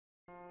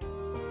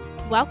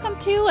Welcome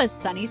to a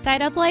Sunny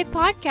Side Up Life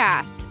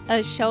podcast,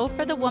 a show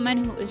for the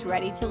woman who is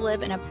ready to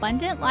live an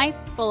abundant life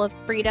full of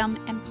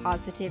freedom and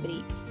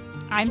positivity.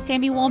 I'm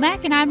Sammy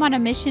Womack, and I'm on a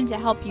mission to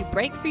help you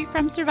break free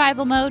from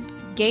survival mode,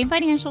 gain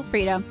financial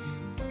freedom,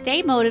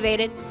 stay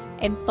motivated,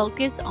 and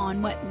focus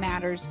on what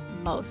matters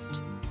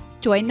most.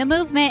 Join the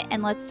movement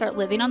and let's start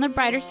living on the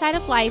brighter side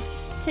of life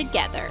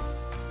together.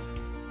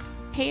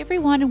 Hey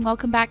everyone, and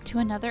welcome back to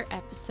another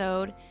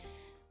episode.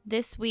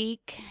 This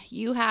week,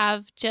 you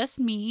have just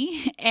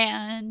me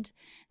and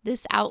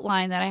this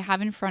outline that I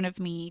have in front of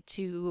me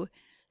to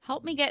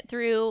help me get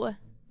through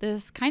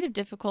this kind of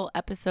difficult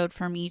episode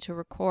for me to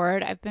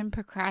record. I've been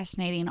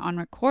procrastinating on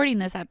recording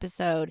this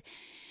episode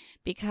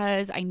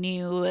because I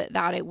knew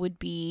that it would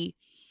be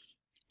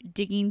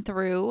digging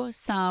through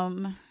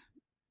some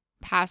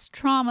past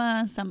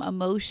trauma, some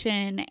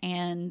emotion,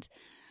 and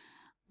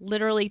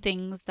literally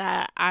things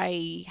that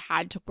I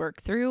had to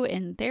work through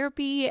in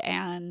therapy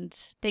and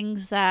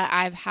things that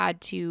I've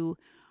had to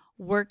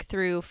work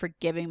through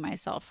forgiving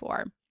myself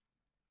for.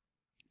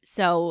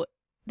 So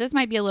this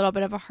might be a little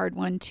bit of a hard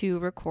one to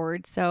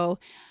record, so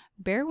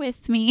bear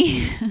with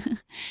me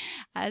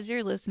as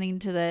you're listening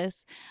to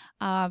this.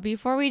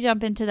 Before we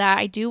jump into that,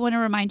 I do want to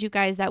remind you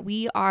guys that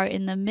we are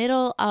in the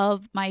middle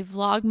of my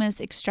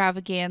Vlogmas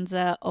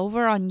extravaganza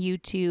over on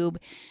YouTube.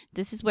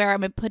 This is where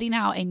I'm putting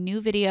out a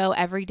new video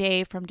every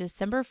day from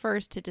December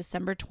 1st to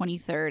December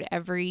 23rd,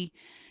 every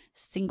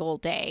single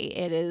day.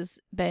 It has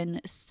been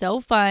so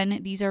fun.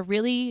 These are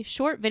really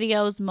short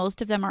videos.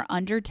 Most of them are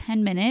under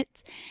 10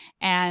 minutes,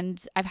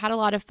 and I've had a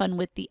lot of fun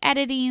with the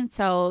editing.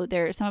 So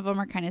some of them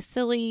are kind of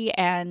silly,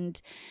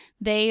 and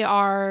they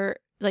are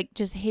like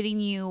just hitting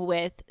you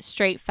with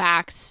straight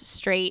facts,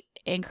 straight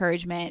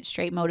encouragement,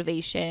 straight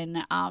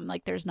motivation.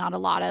 Like there's not a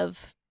lot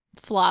of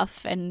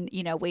fluff and,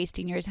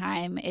 wasting your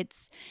time.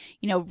 It's,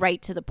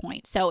 right to the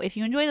point. So if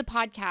you enjoy the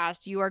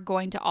podcast, you are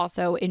going to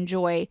also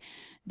enjoy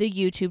the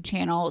YouTube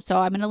channel. So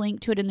I'm going to link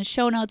to it in the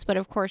show notes, but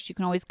of course you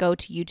can always go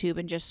to YouTube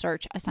and just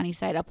search A Sunny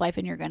Side Up Life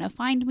and you're going to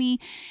find me.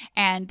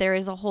 And there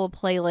is a whole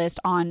playlist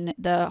on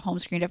the home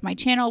screen of my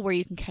channel where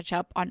you can catch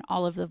up on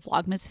all of the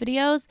Vlogmas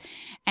videos.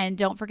 And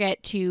don't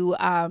forget to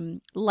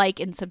like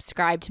and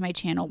subscribe to my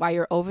channel while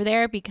you're over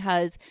there,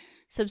 because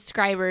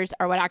subscribers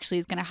are what actually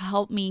is going to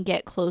help me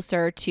get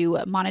closer to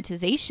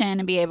monetization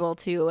and be able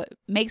to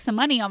make some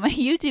money on my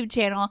YouTube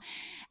channel.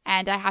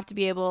 And I have to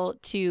be able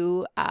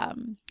to, I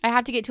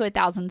have to get to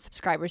 1,000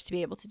 subscribers to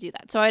be able to do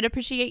that. So I'd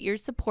appreciate your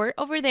support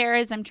over there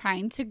as I'm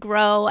trying to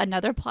grow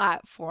another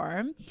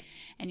platform.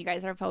 And you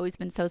guys have always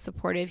been so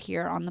supportive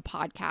here on the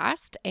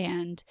podcast.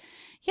 And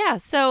yeah,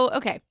 so,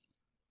 okay.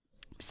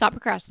 Stop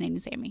procrastinating,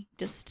 Sammy.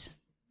 Just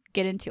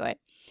get into it.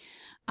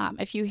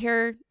 If you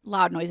hear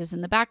loud noises in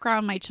the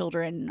background, my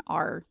children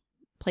are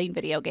playing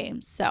video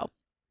games. So,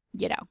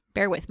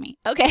 bear with me.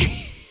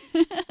 Okay.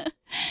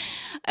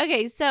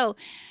 Okay, so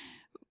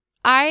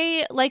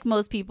I, like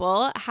most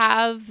people,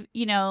 have,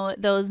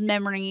 those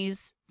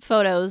memories,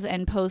 photos,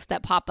 and posts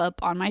that pop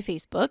up on my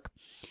Facebook.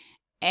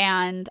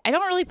 And I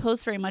don't really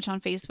post very much on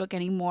Facebook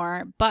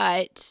anymore,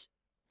 but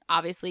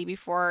obviously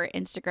before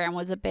Instagram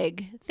was a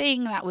big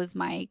thing, that was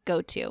my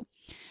go-to.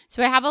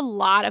 So I have a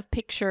lot of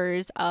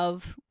pictures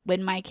of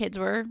when my kids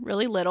were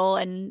really little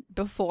and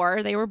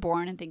before they were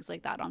born and things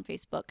like that on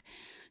Facebook.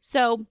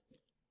 So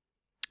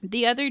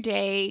the other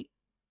day,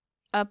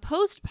 a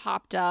post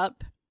popped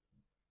up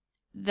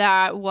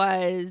that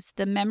was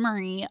the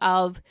memory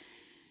of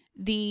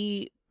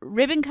the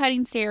ribbon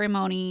cutting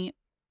ceremony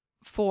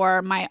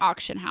for my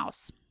auction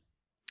house.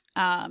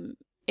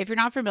 If you're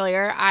not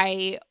familiar,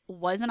 I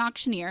was an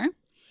auctioneer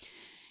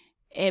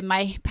in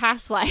my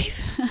past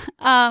life.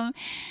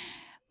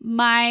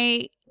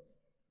 My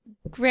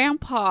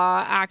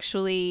grandpa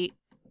actually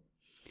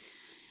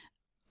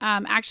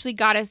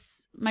got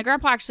us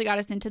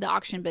into the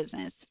auction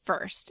business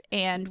first.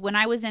 And when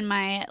I was in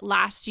my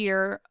last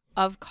year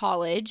of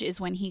college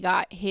is when he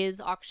got his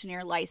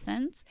auctioneer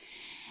license.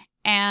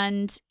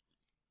 And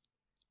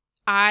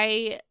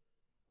our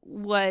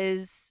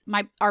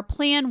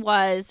plan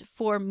was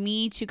for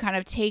me to kind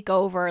of take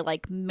over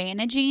like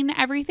managing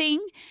everything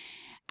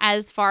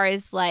as far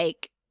as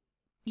like,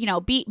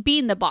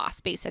 being the boss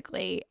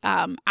basically,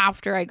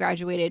 after I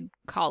graduated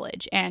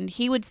college. And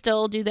he would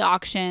still do the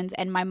auctions,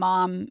 and my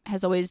mom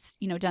has always,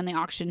 done the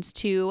auctions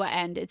too.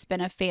 And it's been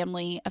a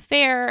family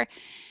affair.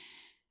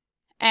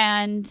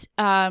 And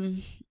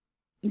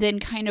then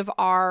kind of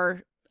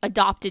our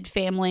adopted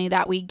family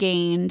that we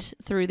gained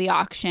through the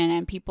auction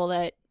and people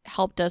that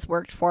helped us,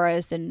 worked for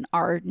us, and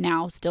are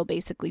now still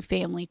basically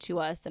family to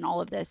us and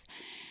all of this.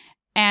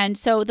 And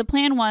so the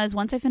plan was,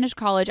 once I finished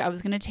college, I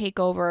was going to take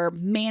over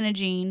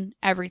managing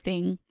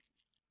everything,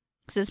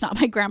 because it's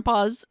not my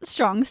grandpa's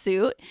strong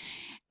suit,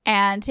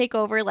 and take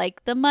over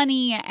like the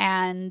money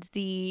and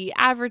the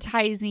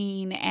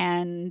advertising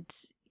and,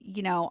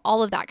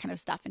 all of that kind of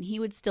stuff. And he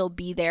would still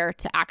be there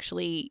to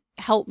actually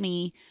help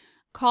me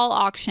call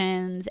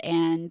auctions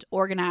and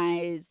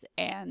organize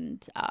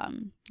and,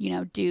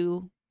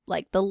 do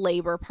like the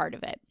labor part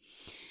of it.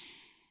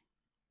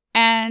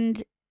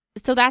 And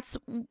so that's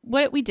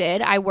what we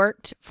did. I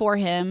worked for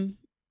him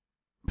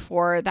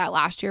for that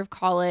last year of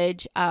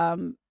college.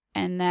 And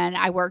then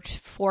I worked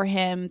for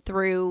him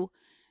through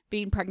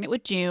being pregnant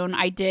with June.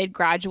 I did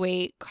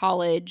graduate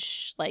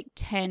college like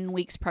 10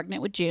 weeks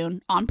pregnant with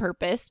June on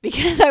purpose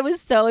because I was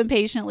so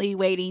impatiently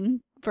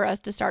waiting for us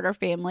to start our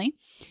family.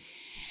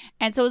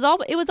 And so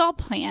it was all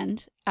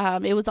planned.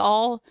 It was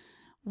all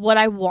what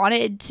I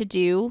wanted to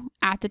do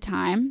at the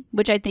time,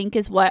 which I think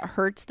is what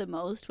hurts the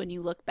most when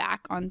you look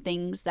back on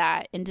things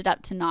that ended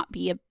up to not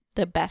be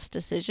the best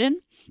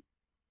decision,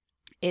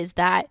 is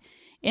that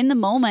in the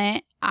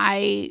moment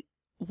I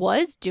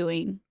was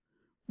doing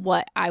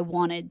what I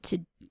wanted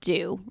to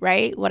do,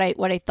 right? What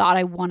I thought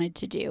I wanted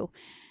to do.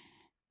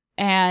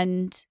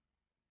 And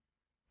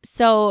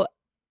so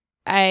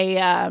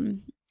I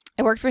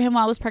worked for him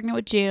while I was pregnant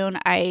with June.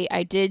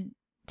 I did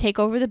take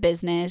over the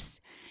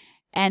business.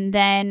 And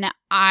then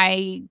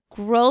I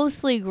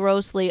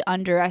grossly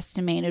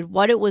underestimated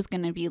what it was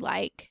going to be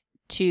like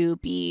to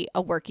be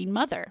a working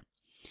mother.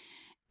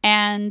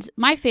 And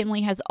my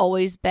family has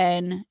always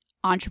been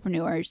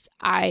entrepreneurs.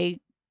 I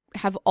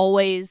have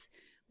always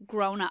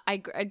grown up. I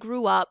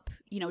grew up,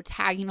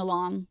 tagging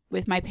along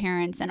with my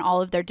parents and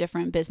all of their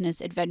different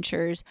business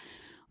adventures.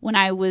 When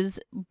I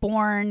was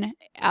born,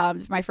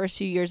 my first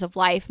few years of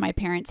life, my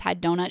parents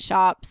had donut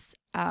shops.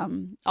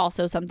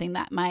 Also something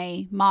that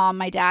my mom,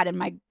 my dad, and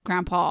my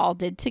grandpa all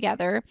did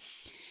together.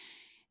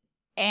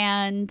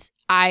 And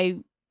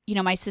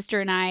my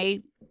sister and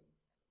I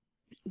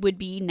would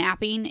be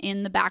napping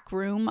in the back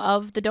room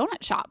of the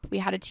donut shop. We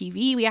had a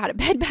TV, we had a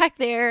bed back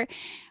there.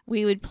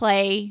 We would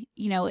play,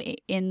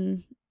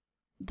 in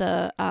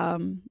the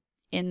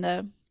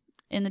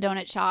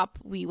donut shop.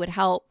 We would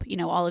help,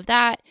 all of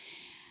that.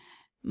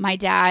 My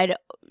dad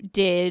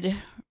did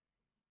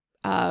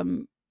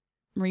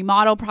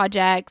remodel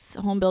projects,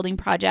 home building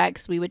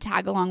projects. We would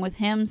tag along with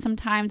him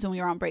sometimes when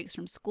we were on breaks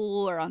from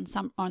school or on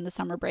the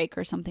summer break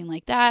or something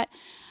like that.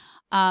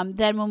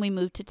 Then when we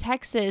moved to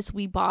Texas,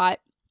 we bought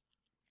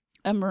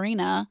a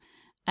marina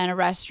and a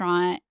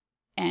restaurant,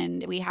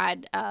 and we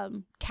had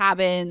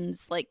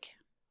cabins, like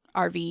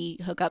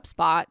RV hookup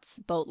spots,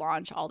 boat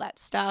launch, all that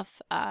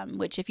stuff,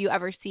 which if you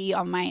ever see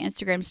on my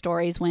Instagram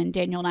stories, when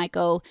Daniel and I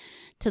go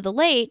to the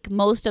lake,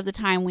 most of the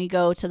time we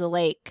go to the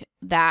lake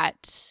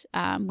that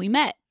we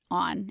met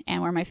on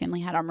and where my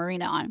family had our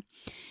marina on.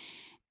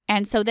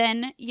 And so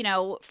then,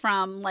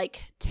 from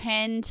like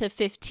 10 to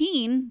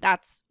 15,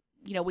 that's,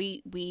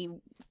 we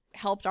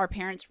helped our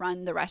parents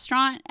run the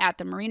restaurant at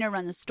the marina,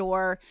 run the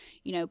store,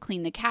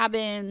 clean the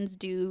cabins,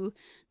 do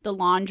the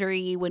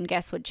laundry when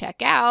guests would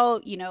check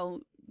out,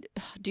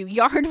 do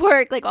yard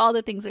work, like all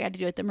the things we had to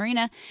do at the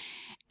marina.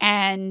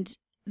 And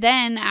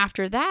then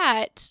after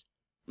that,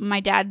 my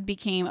dad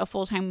became a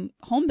full-time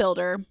home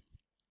builder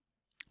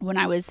when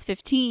I was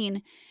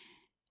 15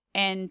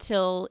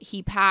 until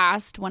he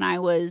passed when I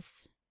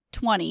was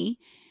 20.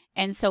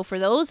 And so for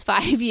those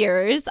 5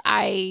 years,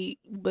 I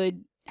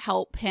would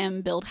help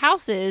him build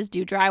houses,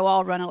 do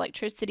drywall, run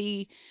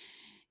electricity,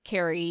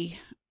 carry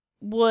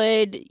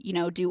wood,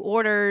 do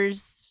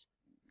orders,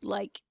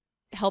 like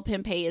help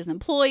him pay his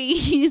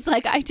employees.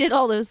 Like I did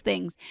all those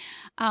things.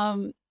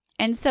 And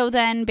so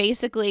then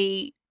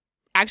basically,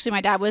 actually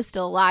my dad was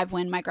still alive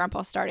when my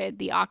grandpa started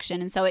the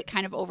auction. And so it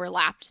kind of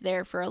overlapped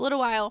there for a little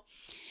while.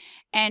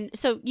 And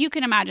so you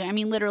can imagine,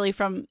 literally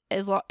from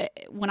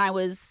when I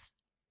was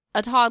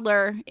a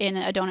toddler in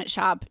a donut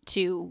shop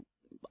to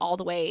all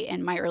the way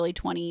in my early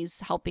 20s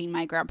helping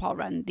my grandpa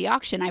run the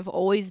auction, I've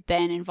always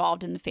been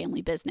involved in the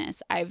family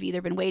business. I've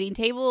either been waiting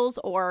tables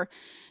or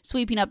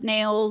sweeping up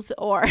nails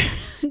or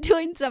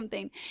doing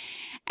something.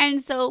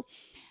 And so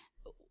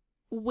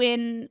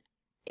when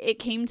it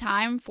came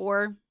time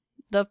for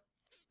the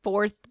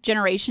fourth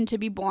generation to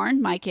be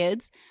born, my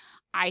kids,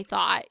 I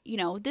thought,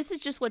 this is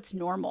just what's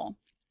normal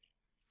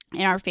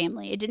in our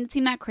family. It didn't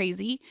seem that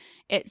crazy.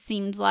 It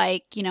seemed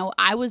like,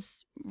 I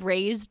was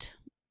raised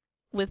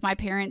with my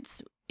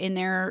parents in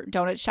their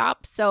donut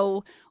shop.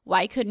 So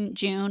why couldn't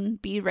June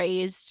be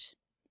raised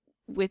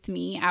with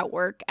me at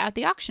work at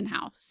the auction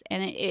house?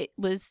 And it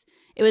was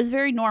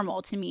very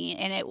normal to me.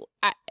 And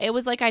it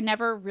was like I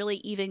never really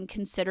even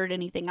considered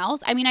anything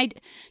else.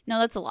 No,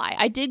 that's a lie.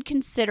 I did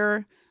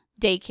consider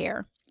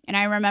daycare. And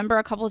I remember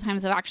a couple of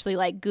times of actually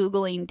like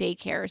Googling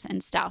daycares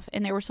and stuff.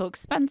 And they were so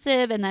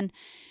expensive. And then,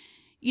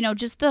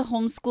 just the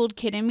homeschooled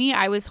kid in me,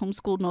 I was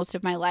homeschooled most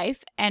of my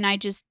life. And I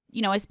just,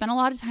 I spent a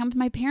lot of time with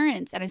my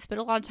parents and I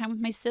spent a lot of time with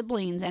my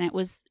siblings. And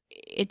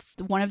it's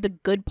one of the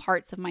good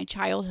parts of my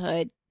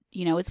childhood.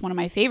 It's one of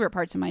my favorite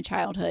parts of my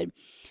childhood.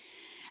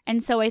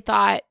 And so I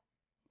thought,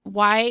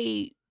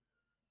 why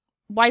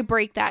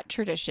break that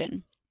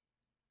tradition?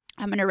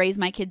 I'm going to raise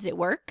my kids at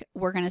work.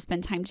 We're going to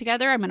spend time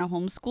together. I'm going to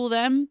homeschool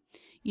them,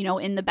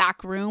 in the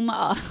back room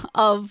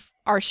of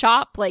our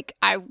shop. Like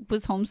I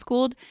was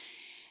homeschooled.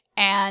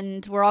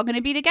 And we're all going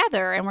to be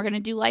together and we're going to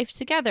do life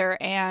together.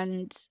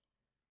 And,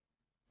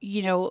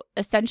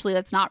 essentially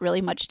that's not really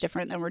much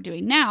different than we're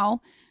doing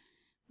now.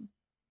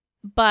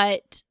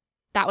 But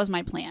that was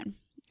my plan.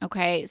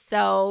 Okay.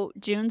 So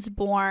June's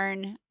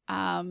born.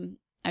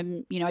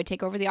 I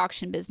take over the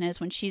auction business.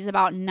 When she's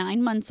about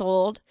 9 months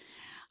old,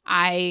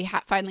 I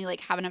finally like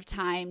have enough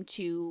time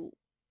to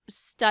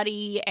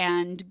study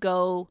and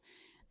go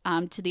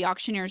to the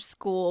auctioneer's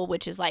school,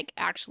 which is like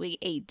actually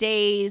 8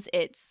 days.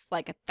 It's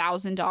like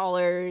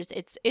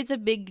 $1,000. It's a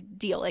big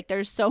deal. Like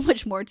there's so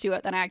much more to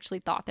it than I actually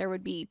thought there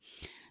would be.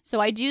 So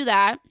I do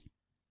that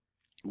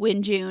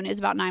when June is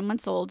about 9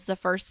 months old. It's the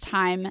first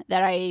time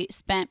that I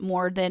spent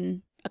more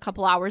than a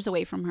couple hours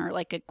away from her,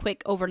 like a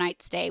quick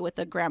overnight stay with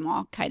a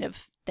grandma kind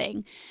of thing.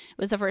 It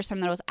was the first time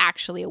that I was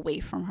actually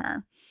away from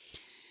her.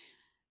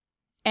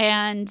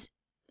 And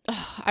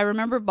I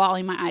remember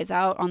bawling my eyes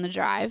out on the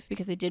drive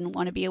because I didn't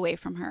want to be away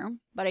from her,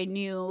 but I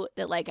knew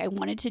that like I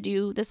wanted to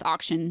do this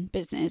auction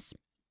business.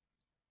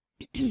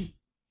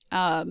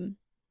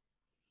 And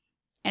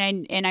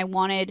I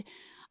wanted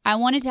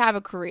to have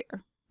a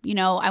career. You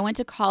know, I went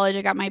to college,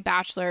 I got my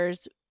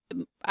bachelor's,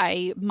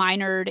 I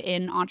minored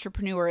in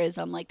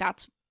entrepreneurism. Like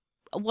that's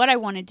what I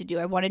wanted to do.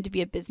 I wanted to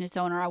be a business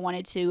owner. I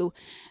wanted to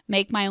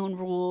make my own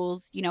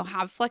rules, you know,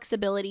 have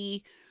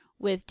flexibility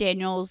with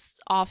Daniel's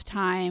off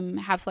time,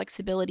 have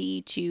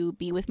flexibility to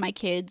be with my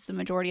kids the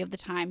majority of the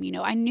time. You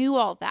know, I knew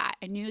all that.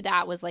 I knew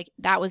that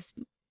was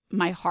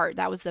my heart.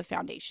 That was the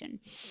foundation.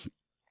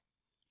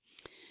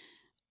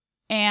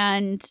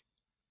 And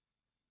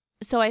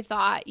so I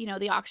thought, you know,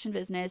 the auction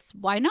business,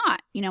 why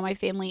not? You know, my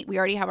family, we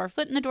already have our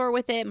foot in the door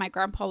with it. My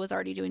grandpa was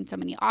already doing so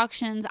many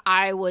auctions.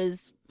 I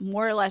was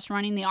more or less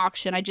running the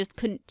auction. I just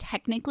couldn't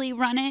technically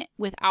run it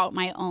without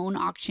my own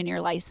auctioneer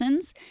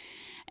license.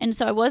 And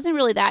so I wasn't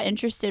really that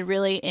interested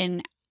really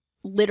in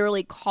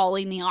literally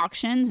calling the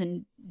auctions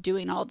and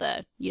doing all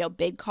the, you know,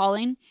 bid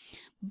calling.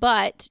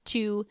 But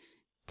to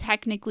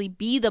technically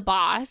be the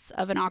boss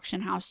of an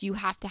auction house, you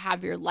have to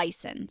have your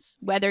license,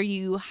 whether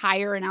you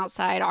hire an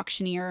outside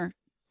auctioneer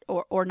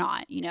or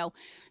not, you know.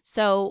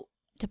 So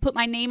to put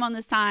my name on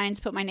the signs,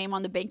 put my name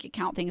on the bank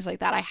account, things like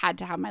that, I had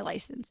to have my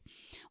license.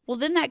 Well,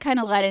 then that kind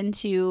of led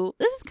into,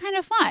 this is kind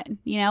of fun,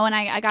 you know, and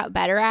I got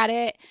better at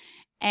it.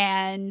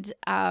 And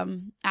I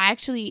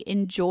actually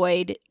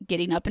enjoyed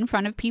getting up in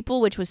front of people,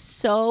 which was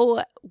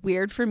so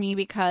weird for me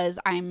because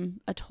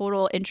I'm a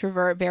total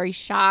introvert, very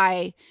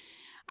shy.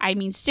 I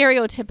mean,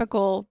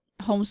 stereotypical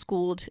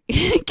homeschooled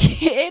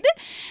kid.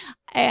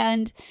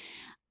 And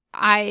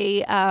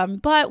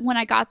but when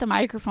I got the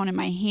microphone in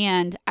my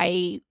hand,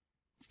 I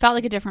felt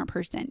like a different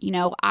person. You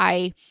know,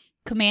 I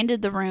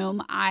commanded the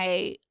room.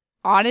 I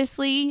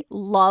honestly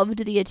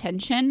loved the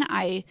attention.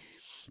 I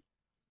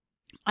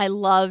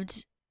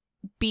loved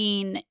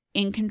being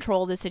in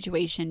control of the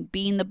situation,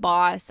 being the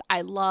boss.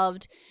 I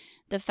loved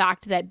the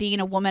fact that being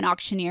a woman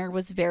auctioneer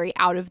was very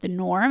out of the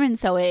norm. And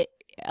so a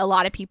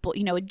lot of people,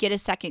 you know, would get a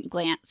second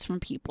glance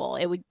from people.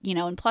 It would, you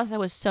know, and plus I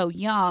was so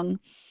young,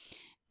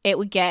 it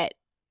would get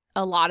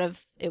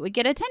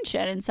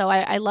attention. And so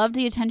I loved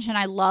the attention.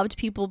 I loved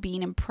people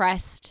being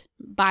impressed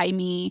by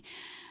me.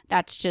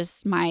 That's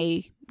just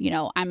my, you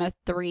know, I'm a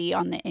 3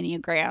 on the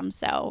Enneagram.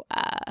 So,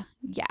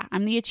 yeah,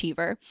 I'm the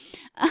achiever.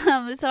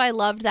 So I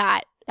loved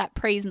that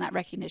praise and that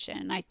recognition,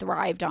 and I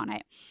thrived on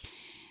it.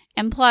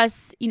 And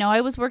plus, you know,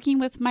 I was working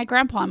with my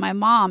grandpa and my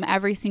mom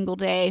every single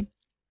day.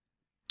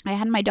 I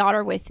had my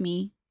daughter with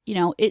me. You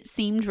know, it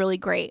seemed really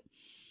great.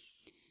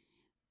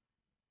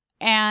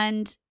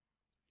 And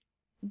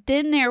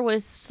then there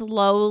was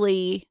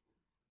slowly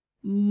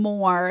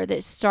more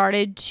that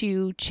started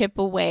to chip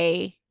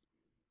away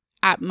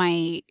at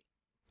my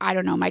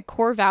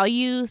core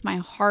values, my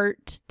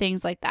heart,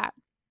 things like that.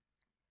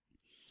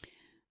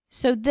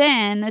 So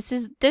then this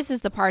is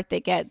the part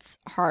that gets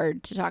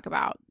hard to talk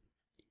about.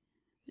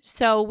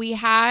 So we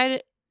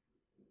had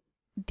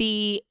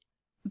the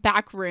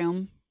back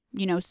room,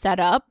 you know, set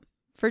up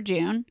for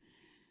June,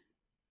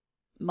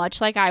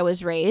 much like I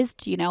was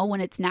raised. You know, when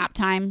it's nap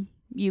time,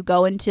 you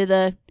go into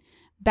the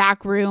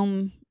back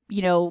room,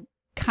 you know,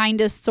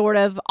 kind of sort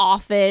of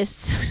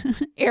office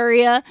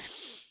area,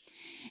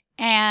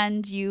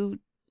 and you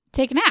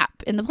take a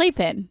nap in the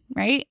playpen,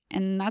 right?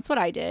 And that's what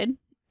I did.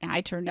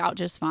 I turned out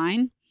just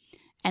fine.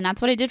 And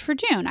that's what I did for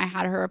June. I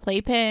had her a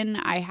playpen.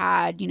 I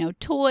had, you know,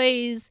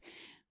 toys.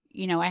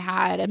 You know, I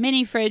had a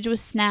mini fridge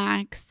with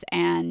snacks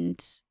and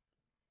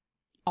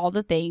all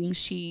the things.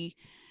 She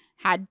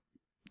had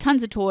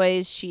tons of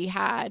toys. She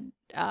had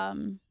a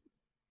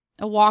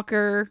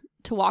walker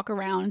to walk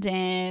around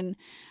in.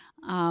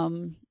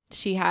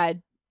 She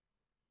had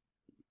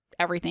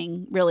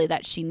everything really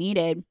that she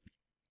needed.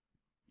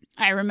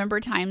 I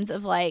remember times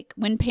of like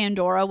when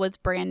Pandora was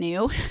brand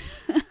new.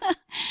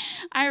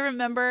 I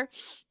remember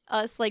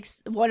us, like,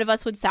 one of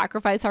us would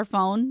sacrifice our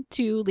phone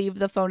to leave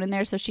the phone in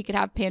there so she could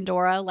have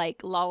Pandora,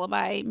 like,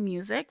 lullaby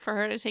music for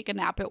her to take a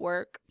nap at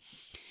work.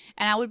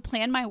 And I would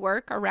plan my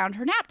work around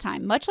her nap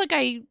time, much like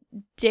I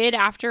did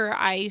after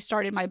I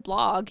started my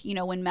blog, you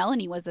know, when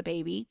Melanie was a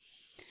baby.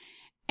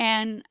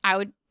 And I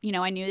would, you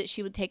know, I knew that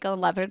she would take an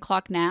 11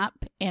 o'clock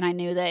nap, and I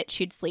knew that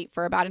she'd sleep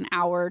for about an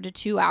hour to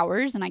 2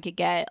 hours, and I could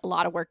get a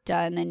lot of work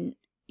done. Then,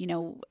 you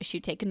know,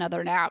 she'd take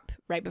another nap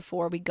right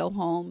before we'd go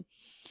home.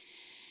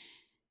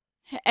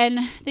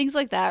 And things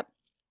like that.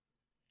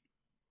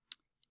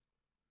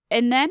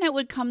 And then it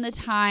would come the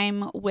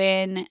time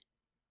when,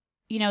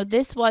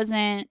 this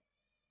wasn't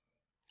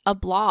a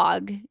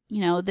blog,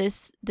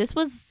 this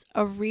was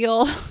a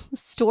real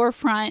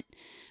storefront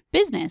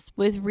business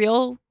with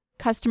real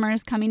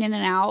customers coming in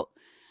and out.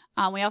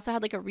 We also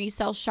had like a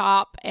resale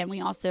shop, and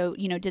we also,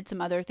 did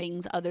some other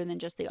things other than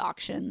just the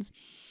auctions.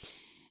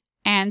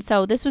 And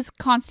so this was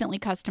constantly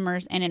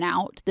customers in and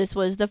out. This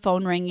was the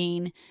phone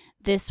ringing.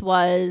 This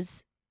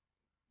was,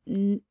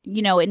 it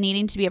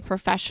needing to be a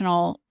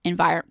professional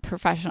environment.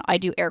 Professional. I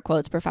do air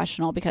quotes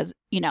professional because,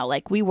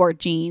 like we wore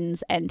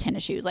jeans and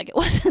tennis shoes. Like it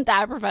wasn't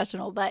that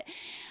professional, but,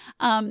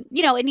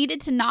 it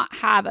needed to not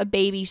have a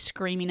baby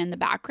screaming in the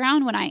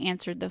background when I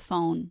answered the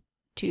phone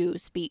to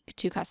speak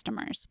to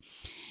customers.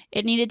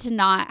 It needed to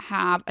not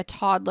have a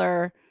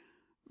toddler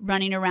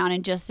running around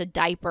in just a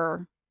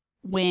diaper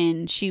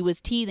when she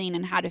was teething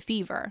and had a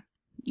fever.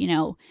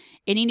 It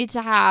needed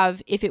to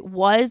have, if it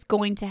was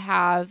going to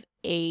have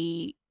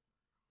a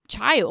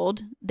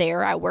child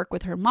there at work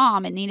with her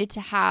mom, it needed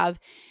to have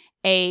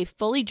a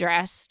fully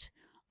dressed,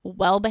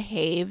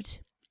 well-behaved,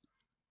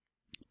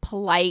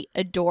 polite,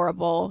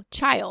 adorable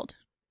child,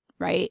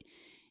 right?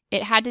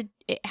 It had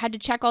to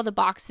check all the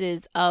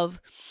boxes of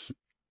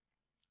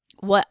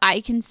what I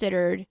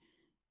considered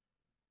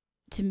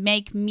to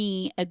make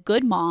me a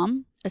good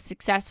mom, a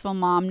successful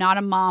mom, not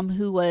a mom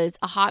who was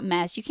a hot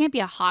mess. You can't be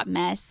a hot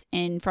mess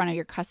in front of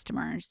your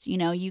customers.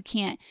 You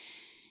can't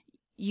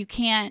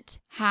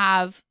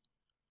have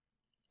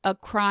a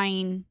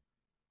crying,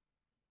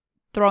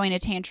 throwing a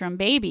tantrum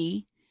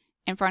baby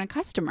in front of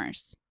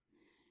customers.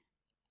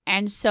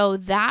 And so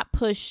that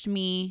pushed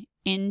me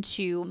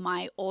into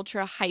my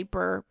ultra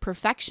hyper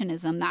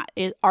perfectionism that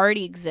it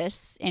already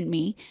exists in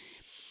me.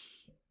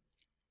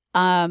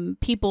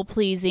 People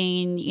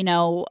pleasing,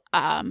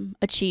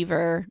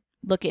 achiever,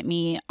 look at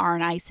me,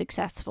 aren't I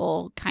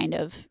successful kind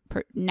of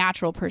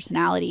natural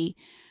personality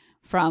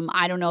from,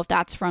 I don't know if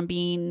that's from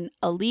being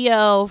a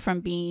Leo, from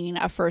being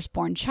a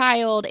firstborn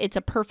child. It's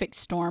a perfect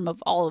storm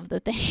of all of the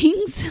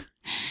things.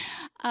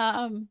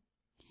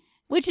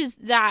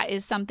 That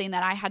is something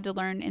that I had to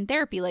learn in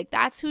therapy. Like,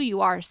 that's who you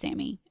are,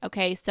 Sammy.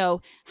 Okay.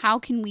 So how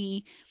can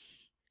we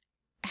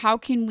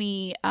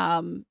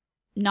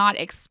not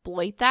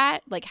exploit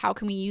that? Like, how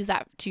can we use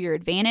that to your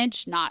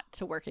advantage, not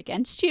to work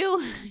against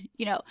you?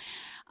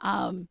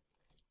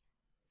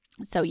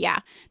 So yeah,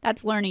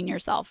 that's learning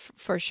yourself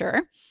for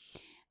sure.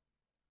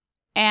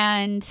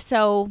 And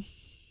so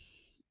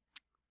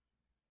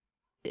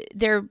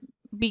there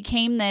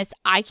became this,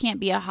 I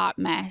can't be a hot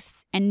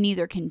mess and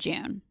neither can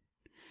June.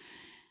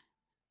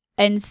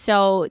 And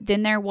so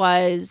then there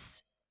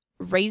was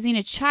raising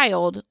a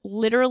child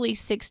literally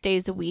 6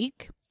 days a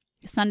week.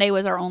 Sunday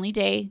was our only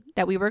day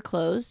that we were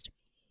closed.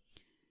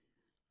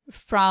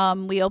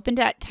 We opened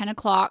at 10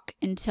 o'clock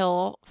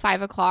until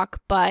 5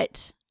 o'clock,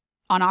 but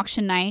on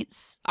auction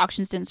nights,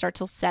 auctions didn't start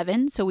till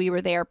 7. So we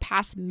were there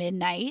past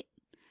midnight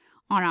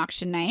on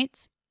auction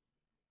nights.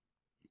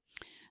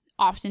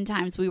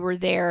 Oftentimes we were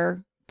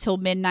there till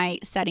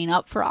midnight setting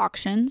up for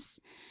auctions.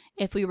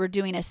 If we were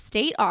doing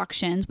estate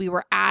auctions, we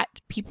were at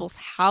people's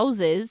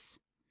houses.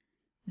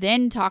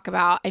 Then talk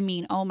about,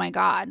 oh my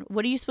God,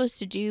 what are you supposed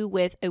to do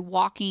with a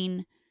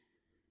walking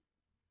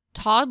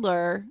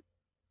toddler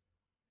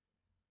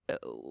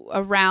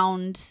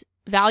around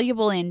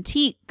valuable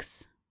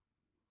antiques,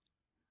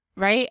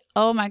 right?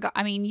 Oh my God.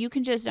 You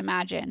can just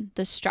imagine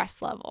the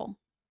stress level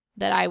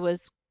that I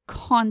was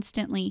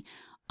constantly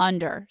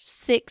under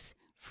 6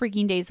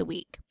 freaking days a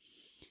week.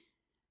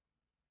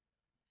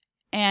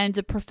 And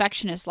the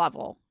perfectionist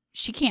level.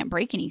 She can't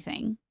break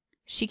anything.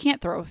 She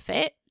can't throw a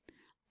fit.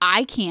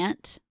 I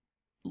can't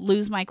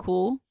lose my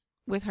cool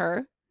with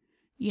her.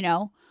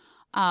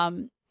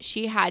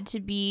 She had to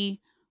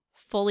be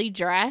fully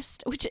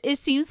dressed, which it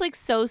seems like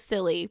so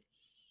silly,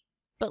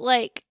 but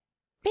like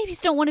babies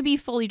don't want to be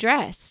fully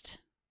dressed.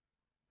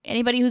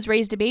 Anybody who's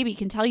raised a baby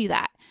can tell you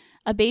that.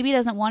 A baby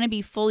doesn't want to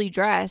be fully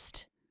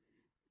dressed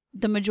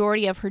the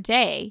majority of her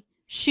day.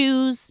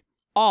 Shoes,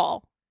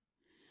 all.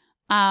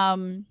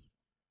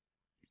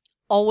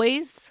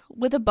 Always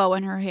with a bow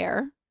in her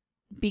hair,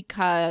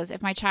 because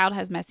if my child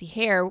has messy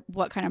hair,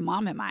 what kind of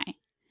mom am I?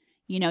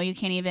 You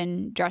can't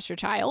even dress your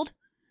child.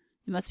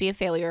 You must be a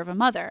failure of a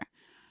mother.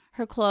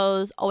 Her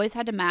clothes always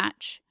had to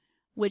match,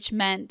 which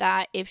meant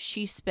that if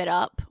she spit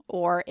up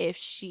or if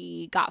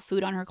she got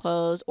food on her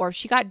clothes or if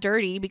she got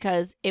dirty,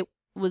 because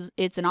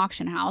it's an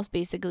auction house,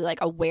 basically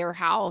like a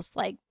warehouse.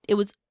 Like it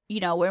was,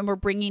 when we're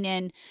bringing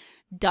in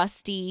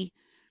dusty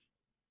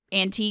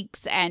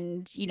antiques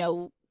and,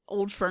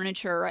 old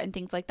furniture and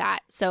things like that.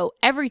 So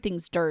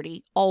everything's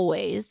dirty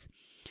always.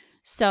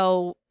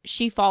 So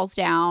she falls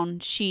down,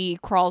 she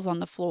crawls on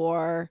the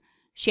floor,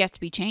 she has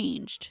to be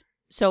changed.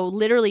 So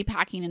literally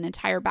packing an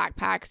entire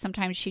backpack.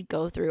 Sometimes she'd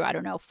go through,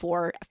 4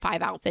 or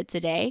 5 outfits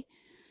a day.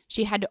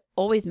 She had to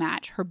always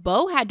match. Her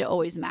bow had to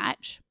always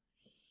match.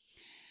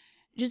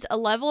 Just a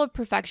level of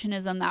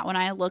perfectionism that when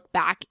I look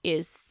back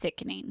is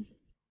sickening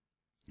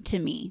to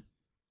me.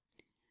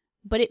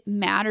 But it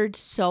mattered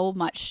so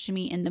much to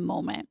me in the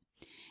moment.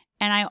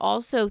 And I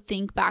also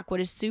think back,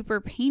 what is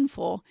super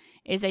painful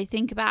is I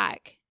think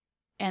back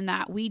and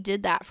that we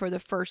did that for the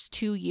first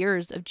 2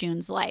 years of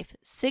June's life,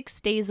 6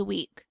 days a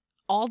week,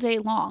 all day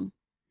long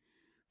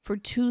for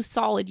 2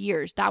 solid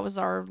years. That was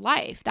our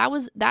life.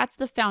 That's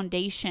the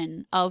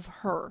foundation of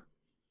her.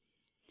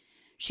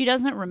 She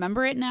doesn't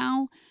remember it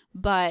now,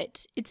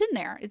 but it's in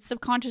there. It's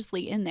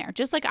subconsciously in there.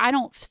 Just like I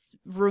don't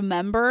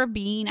remember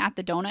being at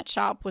the donut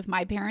shop with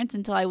my parents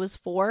until I was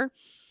 4,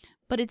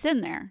 but it's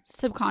in there.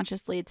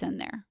 Subconsciously, it's in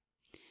there.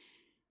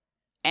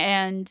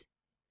 And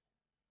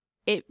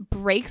it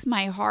breaks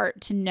my heart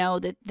to know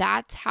that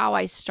that's how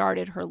I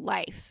started her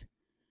life.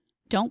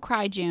 Don't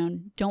cry,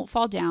 June. Don't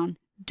fall down.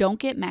 Don't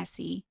get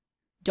messy.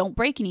 Don't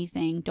break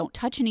anything. Don't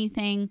touch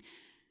anything.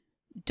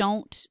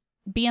 Don't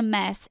be a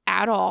mess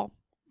at all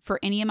for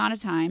any amount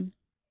of time.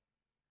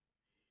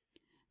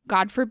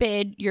 God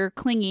forbid you're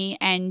clingy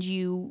and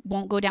you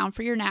won't go down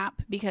for your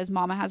nap because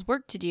mama has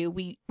work to do.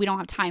 We don't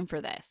have time for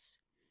this.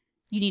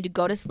 You need to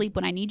go to sleep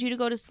when I need you to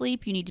go to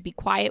sleep. You need to be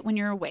quiet when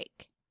you're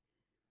awake.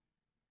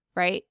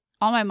 Right?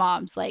 All my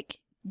moms, like,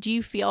 do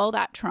you feel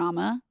that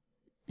trauma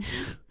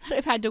that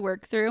I've had to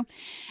work through?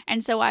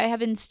 And so I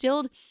have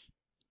instilled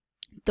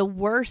the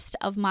worst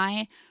of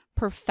my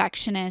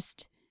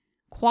perfectionist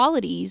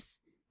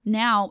qualities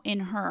now in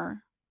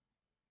her.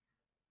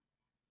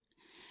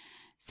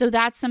 So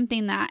that's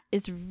something that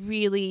is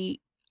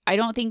really, I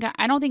don't think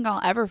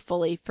I'll ever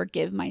fully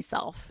forgive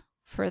myself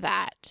for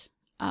that.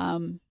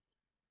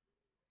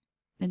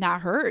 And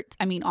that hurts.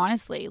 I mean,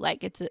 honestly,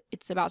 like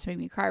it's about to make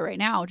me cry right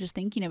now just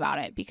thinking about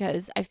it,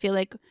 because I feel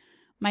like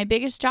my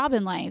biggest job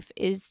in life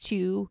is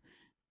to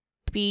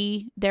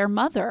be their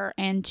mother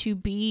and to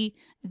be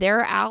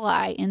their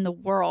ally in the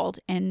world.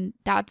 And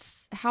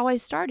that's how I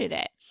started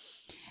it.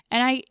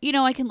 And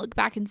I can look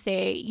back and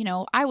say,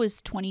 I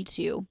was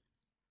 22.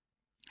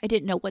 I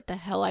didn't know what the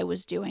hell I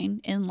was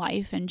doing in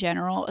life in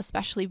general,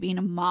 especially being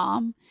a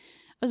mom.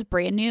 I was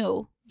brand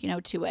new,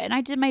 to it. And I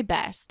did my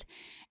best.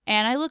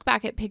 And I look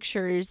back at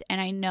pictures and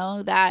I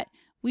know that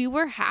we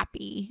were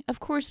happy. Of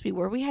course we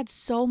were. We had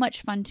so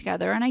much fun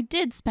together. And I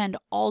did spend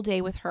all day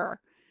with her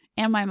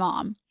and my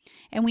mom.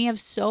 And we have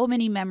so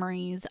many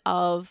memories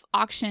of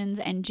auctions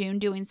and June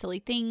doing silly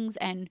things.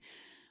 And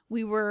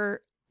we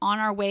were on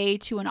our way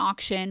to an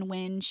auction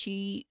when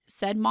she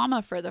said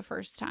mama for the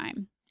first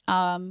time.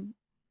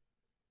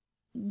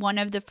 One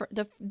of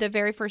the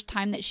very first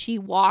time that she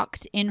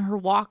walked in her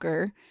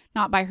walker,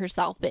 not by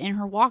herself, but in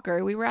her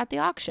walker, we were at the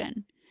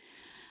auction.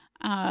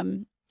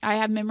 I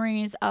have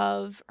memories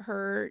of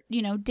her,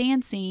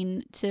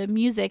 dancing to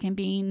music and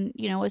being,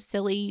 a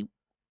silly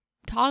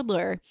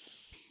toddler.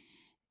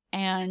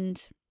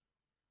 And,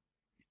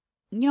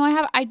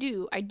 I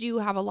do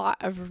have a lot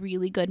of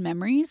really good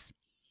memories.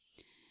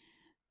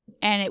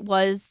 And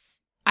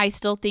I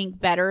still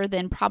think better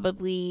than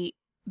probably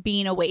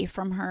being away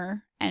from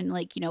her and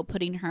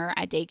putting her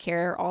at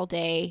daycare all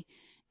day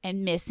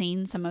and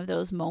missing some of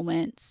those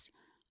moments.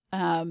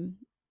 And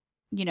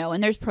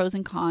there's pros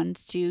and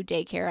cons to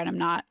daycare, and I'm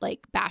not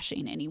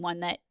bashing anyone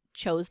that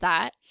chose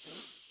that.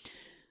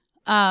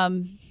 So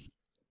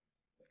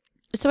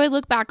I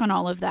look back on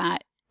all of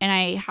that and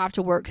I have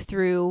to work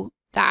through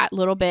that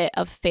little bit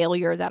of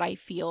failure that I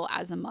feel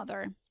as a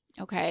mother.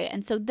 Okay.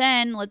 And so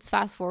then let's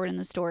fast forward in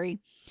the story.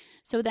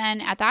 So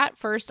then at that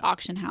first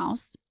auction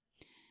house,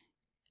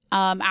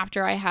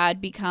 after I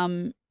had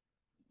become,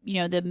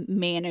 the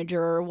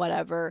manager or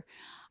whatever,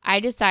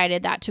 I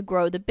decided that to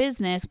grow the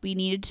business, we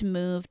needed to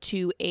move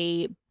to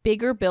a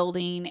bigger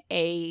building,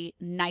 a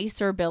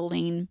nicer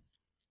building,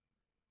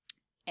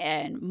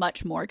 and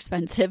much more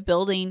expensive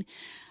building.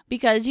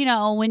 Because,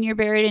 when you're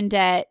buried in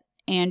debt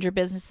and your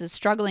business is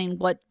struggling,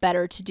 what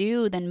better to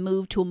do than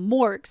move to a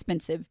more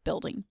expensive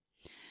building?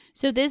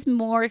 So this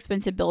more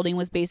expensive building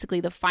was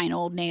basically the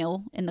final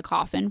nail in the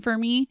coffin for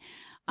me.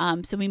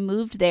 So we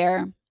moved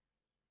there,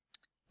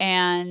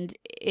 and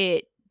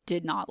it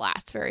did not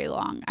last very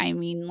long. I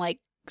mean,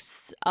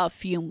 a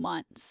few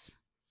months.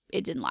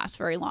 It didn't last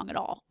very long at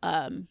all.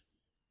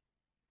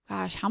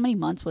 Gosh, how many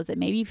months was it?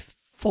 Maybe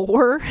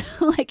 4?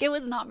 It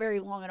was not very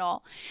long at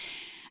all.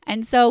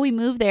 And so we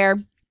moved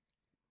there.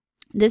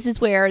 This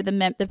is where the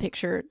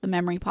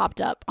memory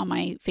popped up on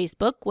my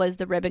Facebook, was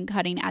the ribbon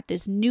cutting at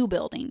this new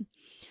building.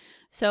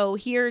 So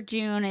here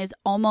June is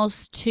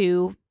almost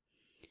 2.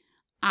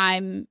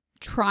 I'm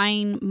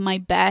trying my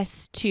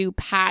best to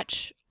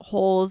patch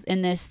holes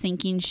in this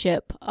sinking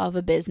ship of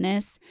a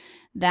business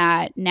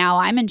that now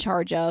I'm in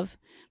charge of.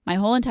 My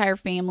whole entire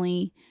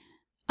family,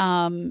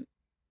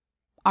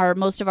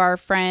 most of our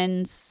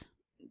friends,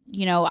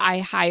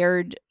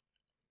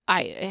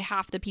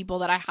 half the people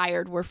that I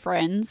hired were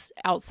friends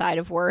outside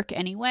of work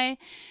anyway.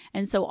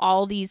 And so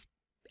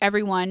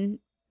everyone,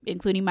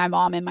 including my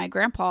mom and my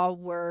grandpa,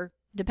 were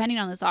depending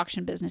on this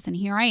auction business. And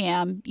here I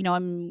am,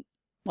 I'm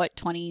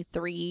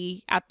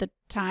 23 at the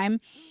time,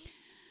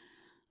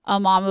 a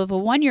mom of a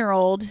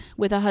 1-year-old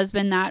with a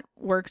husband that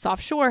works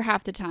offshore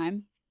half the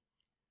time,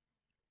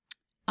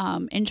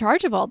 in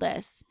charge of all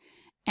this.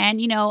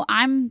 And,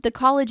 I'm the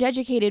college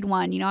educated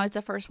one. I was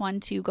the first one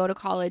to go to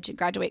college and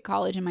graduate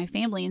college in my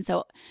family. And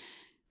so,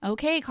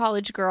 okay,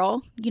 college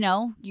girl,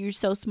 you're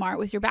so smart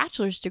with your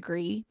bachelor's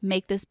degree,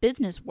 make this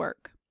business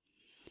work.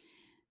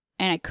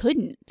 And I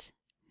couldn't.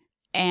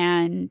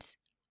 And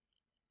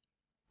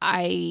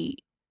I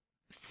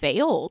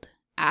failed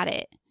at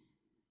it.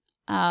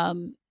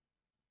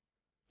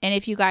 And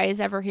if you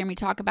guys ever hear me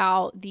talk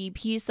about the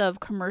piece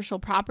of commercial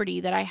property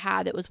that I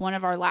had that was one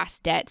of our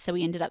last debts that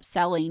we ended up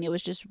selling, it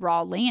was just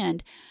raw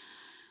land.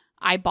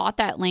 I bought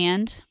that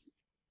land.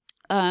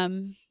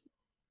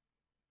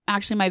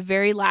 Actually, my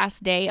very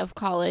last day of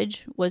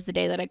college was the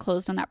day that I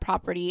closed on that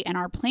property. And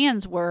our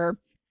plans were,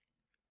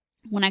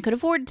 when I could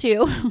afford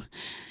to,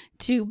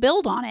 to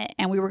build on it.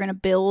 And we were going to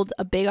build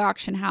a big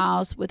auction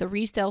house with a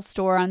resale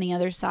store on the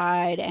other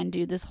side and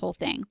do this whole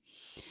thing.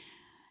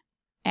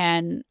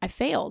 And I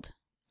failed.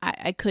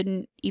 I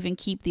couldn't even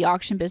keep the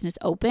auction business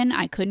open.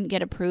 I couldn't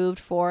get approved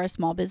for a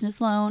small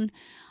business loan.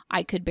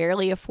 I could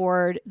barely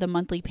afford the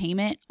monthly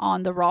payment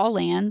on the raw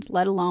land,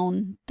 let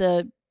alone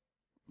the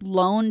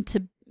loan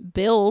to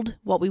build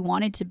what we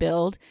wanted to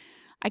build.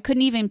 I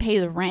couldn't even pay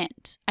the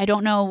rent. I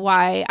don't know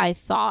why I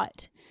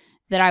thought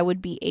that I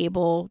would be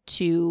able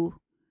to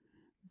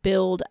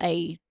build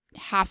a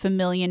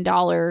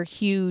 $500,000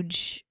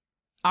 huge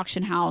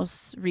auction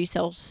house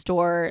resale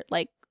store.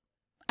 Like,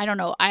 I don't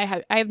know.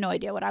 I have no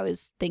idea what I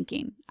was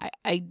thinking.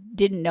 I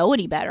didn't know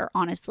any better,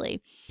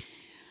 honestly.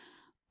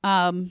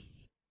 And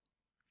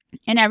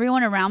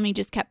everyone around me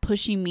just kept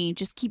pushing me,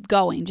 just keep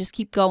going, just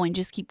keep going,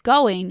 just keep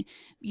going.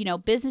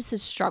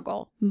 Businesses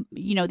struggle.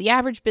 The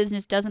average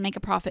business doesn't make a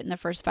profit in the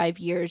first 5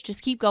 years.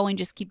 Just keep going,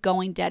 just keep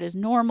going. Debt is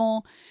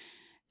normal.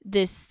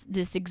 This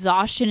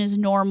exhaustion is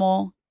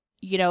normal.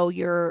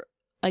 You're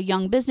a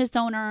young business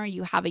owner,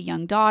 you have a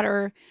young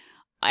daughter.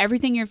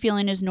 Everything you're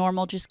feeling is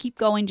normal. Just keep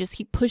going. Just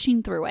keep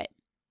pushing through it.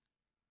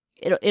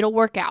 It'll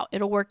work out.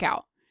 It'll work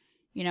out.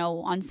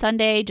 On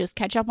Sunday, just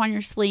catch up on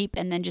your sleep,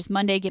 and then just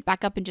Monday, get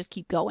back up and just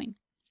keep going.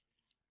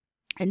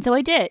 And so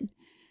I did.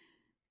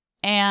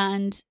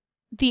 And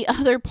the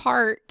other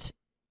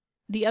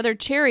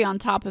cherry on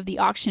top of the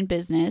auction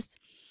business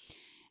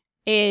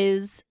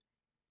is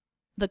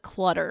the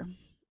clutter.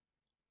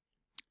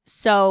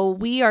 So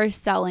we are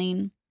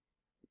selling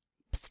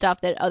stuff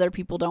that other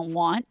people don't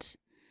want.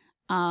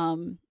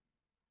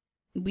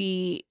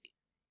 We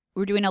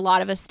were doing a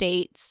lot of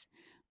estates.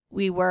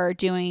 We were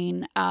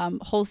doing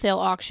wholesale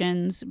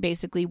auctions,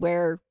 basically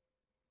where,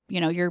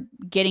 you're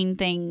getting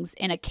things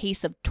in a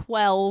case of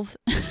 12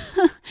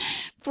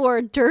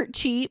 for dirt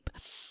cheap.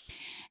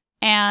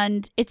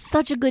 And it's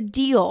such a good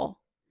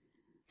deal.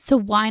 So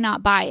why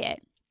not buy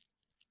it?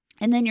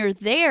 And then you're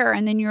there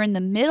and then you're in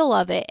the middle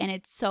of it and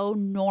it's so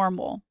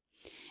normal.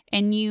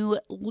 And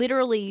you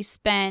literally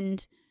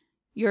spend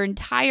your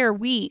entire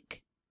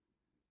week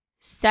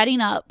setting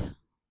up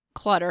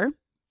clutter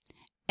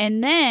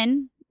and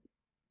then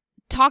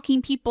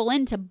talking people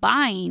into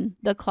buying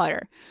the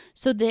clutter.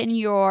 So then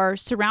you're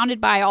surrounded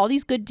by all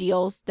these good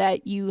deals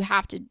that you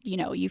have to,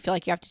 you feel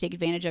like you have to take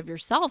advantage of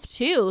yourself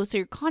too. So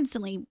you're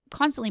constantly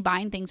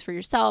buying things for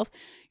yourself.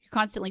 You're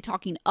constantly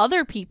talking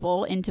other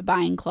people into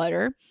buying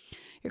clutter.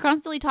 You're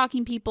constantly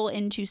talking people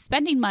into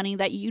spending money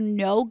that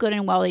good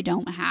and well they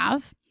don't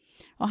have.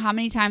 Well, how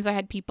many times I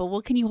had people,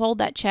 well, can you hold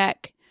that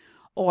check?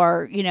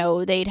 Or,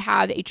 they'd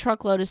have a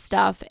truckload of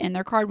stuff and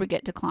their card would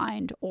get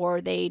declined.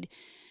 Or they'd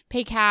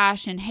pay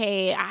cash and,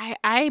 hey,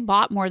 I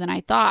bought more than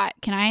I thought.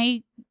 Can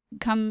I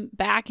come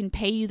back and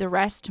pay you the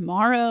rest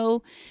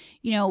tomorrow?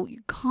 You're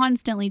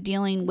constantly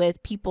dealing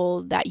with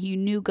people that you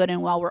knew good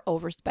and well were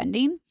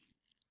overspending.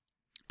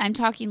 I'm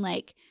talking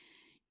like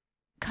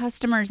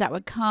customers that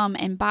would come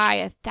and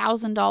buy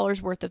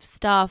 $1,000 worth of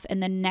stuff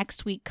and then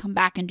next week come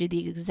back and do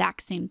the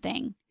exact same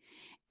thing.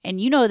 And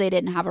they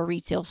didn't have a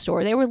retail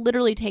store. They were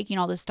literally taking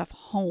all this stuff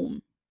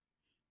home.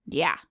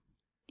 Yeah.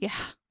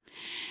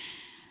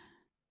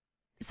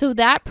 So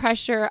that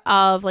pressure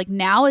of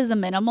now as a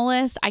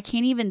minimalist, I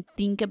can't even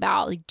think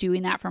about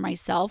doing that for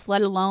myself,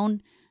 let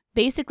alone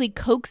basically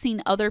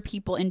coaxing other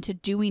people into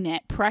doing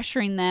it,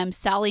 pressuring them,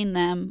 selling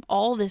them,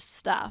 all this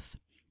stuff.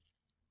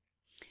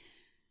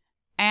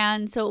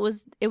 And so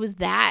it was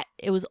that.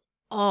 It was,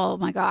 oh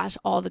my gosh,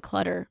 all the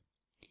clutter.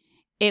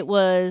 It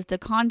was the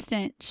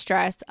constant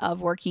stress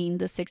of working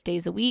the 6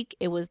 days a week.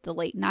 It was the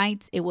late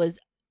nights. It was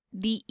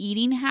the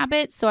eating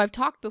habits. So I've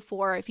talked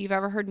before, if you've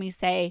ever heard me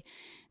say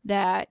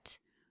that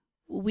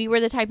we were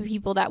the type of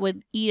people that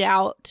would eat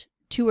out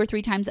 2 or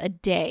 3 times a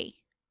day,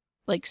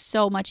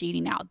 so much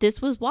eating out.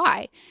 This was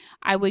why.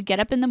 I would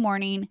get up in the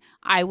morning.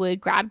 I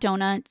would grab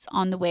donuts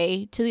on the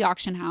way to the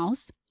auction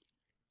house.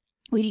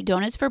 We'd eat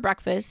donuts for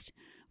breakfast.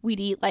 We'd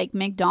eat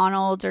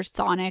McDonald's or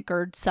Sonic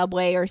or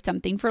Subway or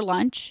something for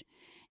lunch.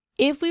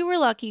 If we were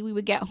lucky, we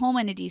would get home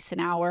in a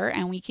decent hour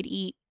and we could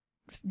eat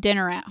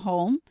dinner at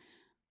home.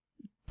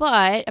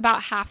 But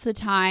about half the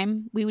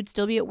time, we would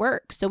still be at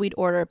work. So we'd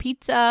order a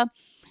pizza.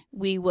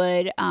 We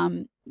would,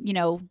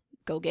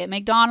 go get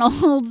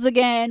McDonald's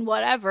again,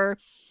 whatever.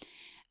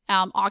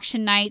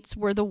 Auction nights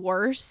were the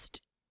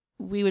worst.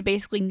 we would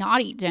basically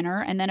not eat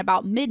dinner. And then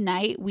about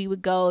midnight, we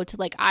would go to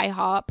like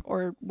IHOP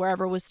or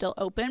wherever was still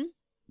open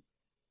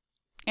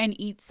and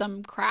eat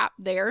some crap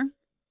there.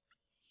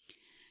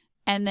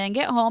 And then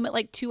get home at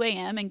like 2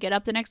 a.m. and get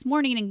up the next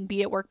morning and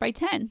be at work by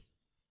 10.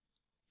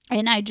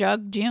 And I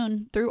drugged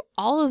June through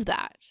all of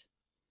that.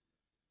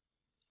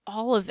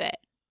 All of it.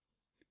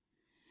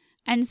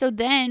 And so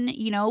then,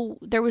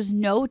 there was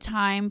no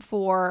time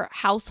for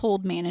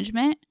household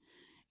management.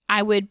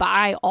 I would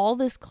buy all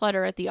this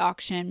clutter at the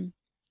auction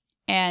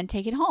and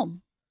take it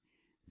home,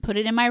 put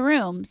it in my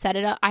room, set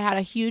it up. I had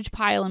a huge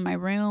pile in my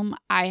room.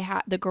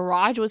 The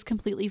garage was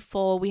completely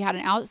full. We had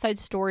an outside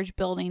storage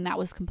building that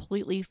was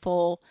completely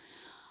full.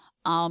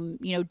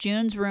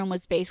 June's room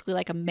was basically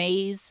like a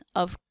maze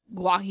of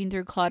walking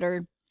through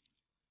clutter.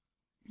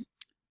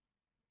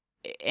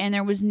 And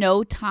there was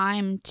no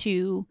time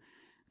to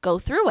go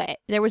through it.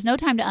 There was no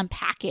time to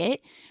unpack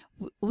it.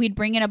 We'd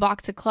bring in a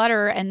box of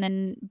clutter, and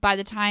then by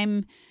the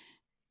time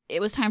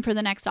it was time for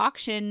the next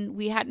auction,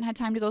 we hadn't had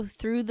time to go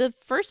through the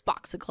first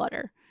box of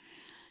clutter.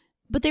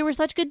 But they were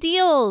such good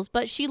deals.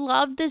 But she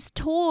loved this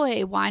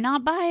toy. Why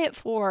not buy it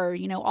for,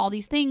 all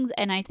these things?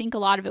 And I think a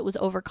lot of it was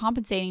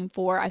overcompensating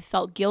for, I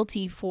felt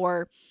guilty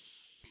for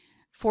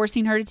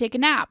forcing her to take a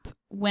nap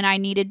when I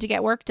needed to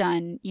get work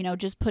done,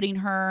 just putting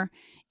her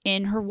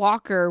in her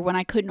walker when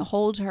I couldn't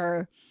hold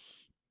her.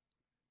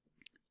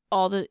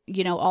 All the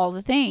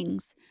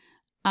things.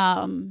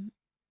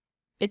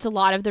 It's a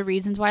lot of the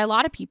reasons why a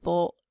lot of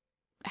people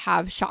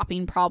have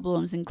shopping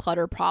problems and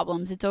clutter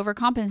problems. It's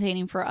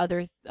overcompensating for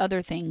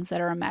other things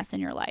that are a mess in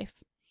your life.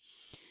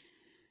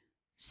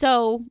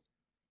 So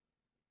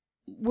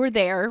we're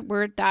there.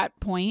 We're at that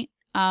point.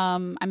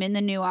 I'm in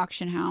the new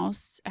auction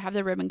house. I have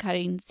the ribbon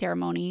cutting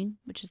ceremony,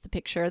 which is the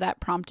picture that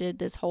prompted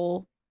this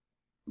whole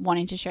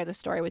wanting to share the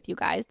story with you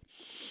guys.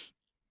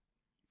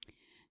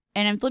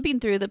 And I'm flipping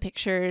through the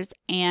pictures,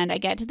 and I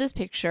get to this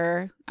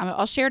picture.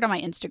 I'll share it on my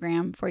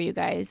Instagram for you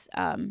guys.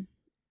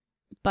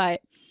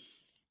 But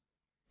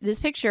this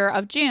picture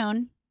of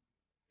June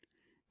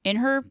in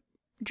her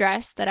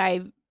dress that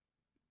I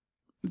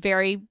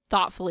very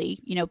thoughtfully,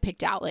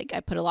 picked out. Like, I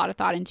put a lot of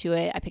thought into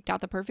it. I picked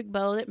out the perfect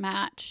bow that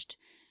matched.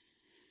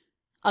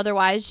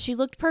 Otherwise, she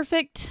looked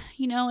perfect,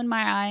 in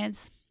my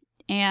eyes.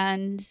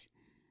 And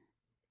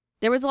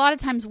there was a lot of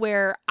times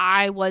where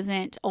I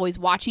wasn't always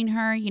watching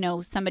her.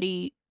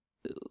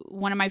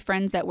 One of my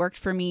friends that worked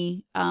for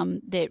me,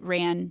 that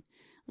ran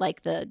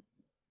like the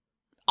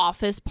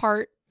office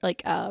part,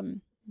 like,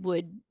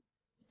 would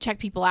check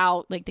people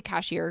out, like the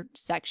cashier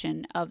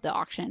section of the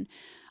auction.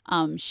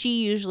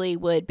 She usually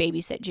would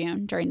babysit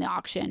June during the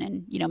auction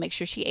and, make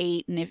sure she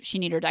ate and if she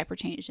needed her diaper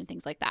changed and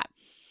things like that.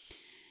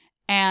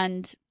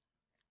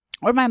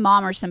 Or my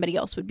mom or somebody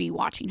else would be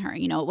watching her.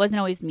 It wasn't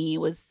always me. It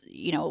was,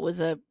 it was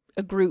a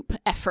group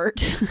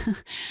effort.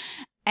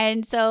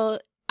 And so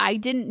I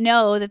didn't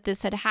know that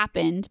this had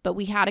happened, but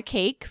we had a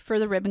cake for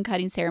the ribbon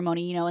cutting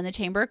ceremony, and the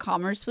Chamber of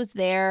Commerce was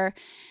there.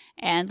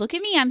 And look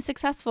at me, I'm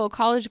successful,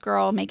 college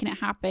girl, making it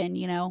happen,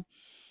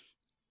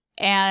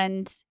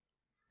 And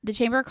the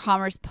Chamber of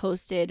Commerce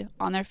posted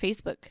on their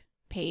Facebook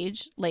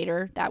page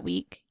later that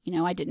week,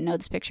 I didn't know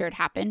this picture had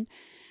happened,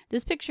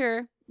 this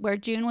picture where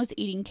June was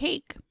eating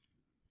cake.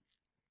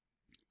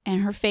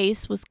 And her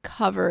face was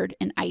covered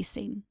in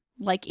icing,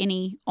 like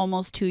any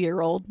almost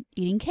 2-year-old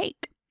eating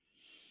cake.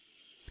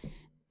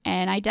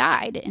 And I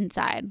died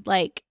inside.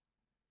 Like,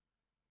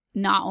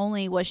 not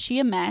only was she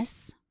a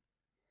mess,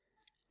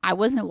 I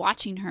wasn't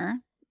watching her.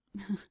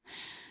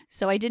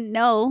 So I didn't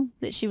know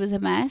that she was a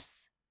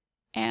mess.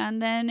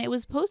 And then it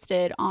was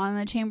posted on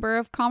the Chamber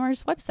of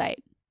Commerce website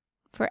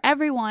for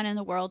everyone in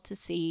the world to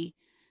see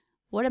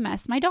what a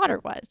mess my daughter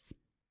was.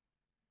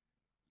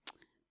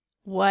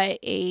 What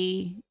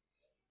a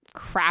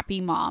crappy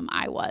mom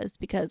I was,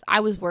 because I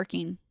was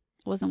working.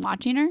 I wasn't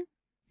watching her.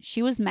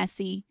 She was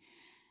messy.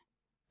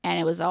 And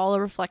it was all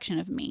a reflection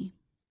of me.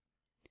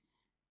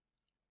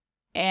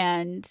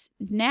 And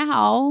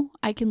now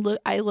I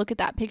look at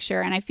that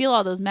picture and I feel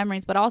all those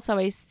memories, but also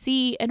I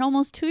see an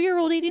almost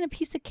 2-year-old eating a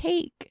piece of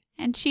cake,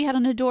 and she had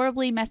an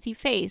adorably messy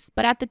face.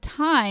 But at the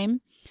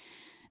time,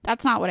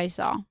 that's not what I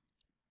saw.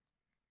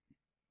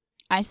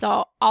 I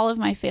saw all of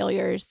my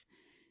failures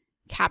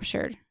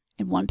captured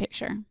in one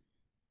picture.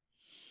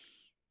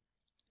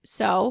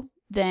 So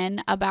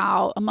then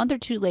about a month or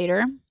two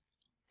later,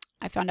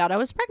 I found out I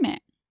was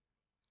pregnant.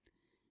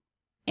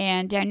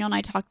 And Daniel and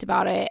I talked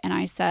about it, and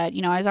I said,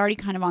 I was already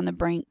kind of on the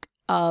brink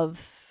of,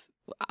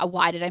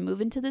 why did I move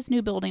into this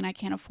new building? I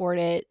can't afford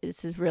it.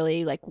 This is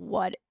really like,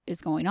 what is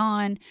going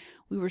on?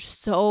 We were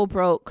so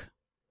broke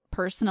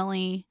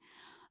personally.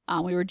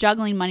 We were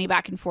juggling money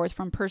back and forth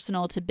from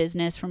personal to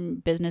business, from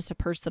business to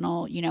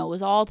personal. It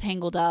was all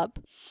tangled up.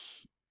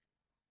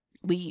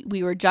 We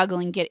were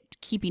juggling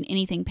keeping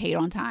anything paid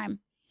on time.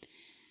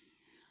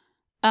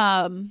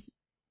 All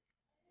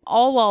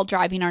while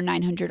driving our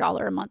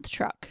 $900 a month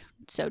truck.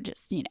 So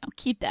just,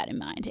 keep that in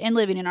mind. And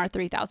living in our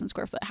 3,000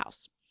 square foot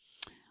house.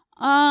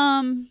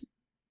 And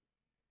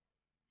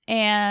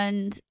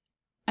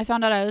I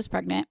found out I was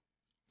pregnant.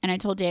 And I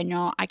told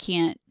Daniel, I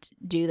can't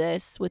do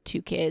this with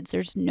 2 kids.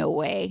 There's no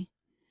way.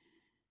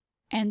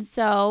 And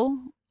so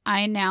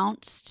I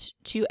announced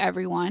to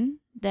everyone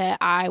that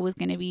I was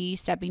going to be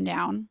stepping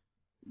down,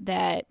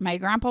 that my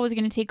grandpa was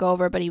going to take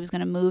over, but he was going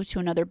to move to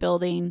another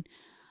building.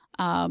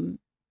 He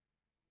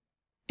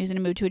was going to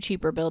move to a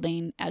cheaper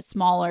building, a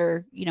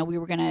smaller, we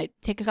were going to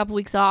take a couple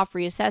weeks off,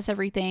 reassess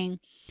everything.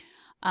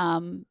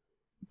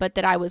 But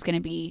that I was going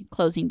to be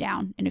closing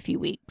down in a few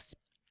weeks.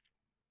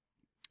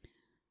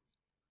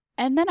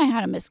 And then I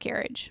had a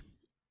miscarriage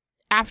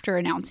after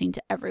announcing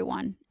to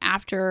everyone,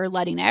 after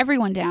letting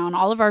everyone down,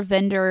 all of our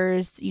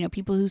vendors,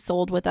 people who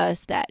sold with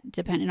us that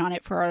depended on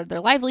it for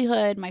their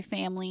livelihood, my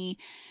family,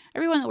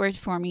 everyone that worked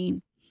for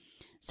me.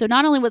 So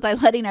not only was I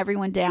letting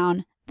everyone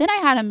down, then I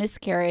had a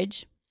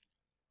miscarriage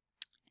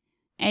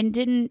and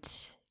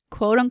didn't,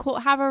 quote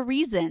unquote, have a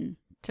reason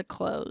to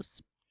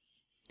close.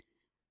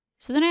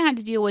 So then I had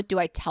to deal with, do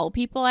I tell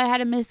people I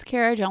had a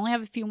miscarriage? I only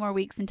have a few more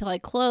weeks until I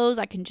close.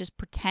 I can just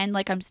pretend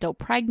like I'm still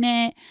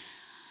pregnant.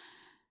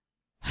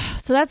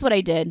 So that's what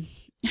I did.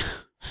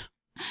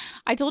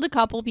 I told a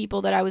couple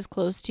people that I was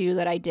close to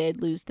that I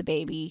did lose the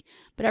baby.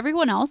 But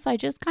everyone else, I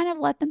just kind of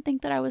let them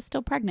think that I was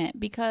still pregnant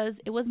because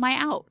it was my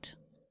out.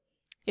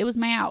 It was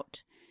my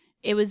out.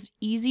 It was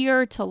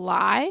easier to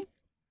lie.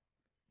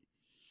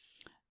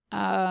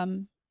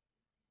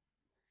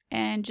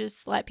 And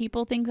just let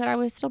people think that I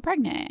was still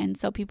pregnant. And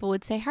so people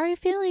would say, how are you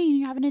feeling?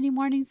 You having any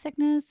morning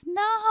sickness?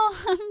 No,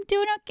 I'm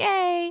doing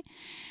okay.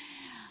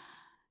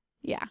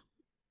 Yeah.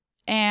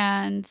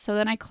 And so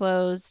then I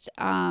closed.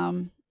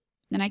 Then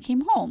I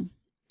came home.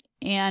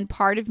 And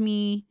part of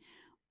me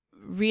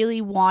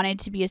really wanted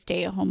to be a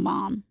stay-at-home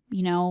mom.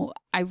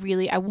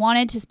 I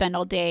wanted to spend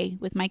all day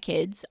with my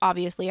kids,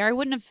 obviously, or I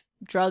wouldn't have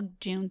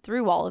drugged June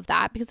through all of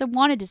that because I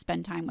wanted to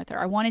spend time with her.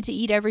 I wanted to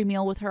eat every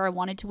meal with her. I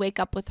wanted to wake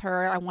up with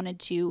her. I wanted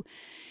to,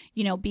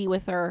 be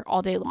with her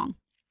all day long.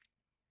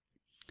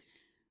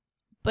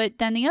 But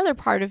then the other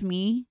part of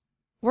me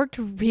worked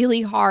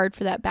really hard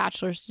for that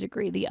bachelor's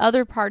degree. The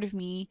other part of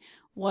me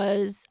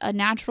was a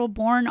natural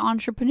born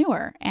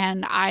entrepreneur,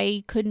 and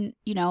I couldn't,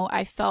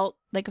 I felt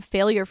like a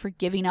failure for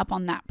giving up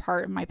on that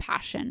part of my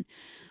passion.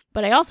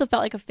 But I also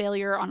felt like a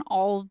failure on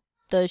all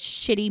the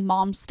shitty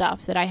mom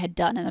stuff that I had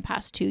done in the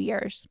past 2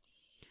 years.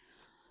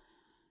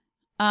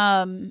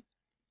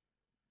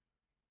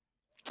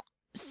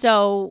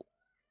 So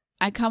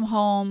I come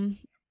home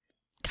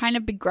kind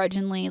of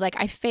begrudgingly, like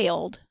I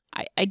failed.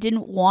 I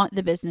didn't want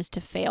the business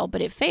to fail,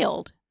 but it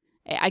failed.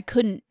 I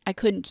couldn't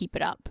keep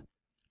it up.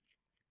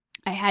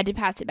 I had to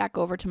pass it back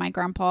over to my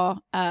grandpa.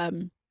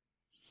 I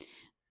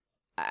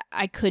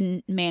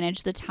couldn't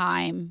manage the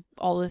time,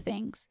 all the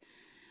things.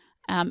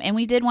 And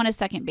we did want a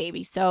second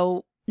baby.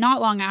 So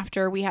not long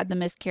after we had the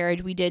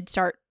miscarriage, we did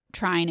start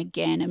trying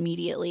again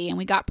immediately. And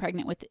we got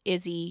pregnant with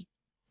Izzy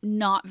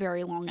not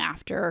very long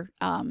after.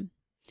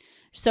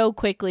 So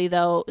quickly,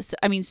 though,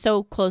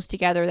 so close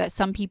together that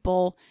some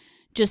people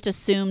just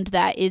assumed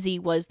that Izzy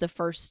was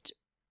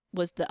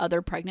the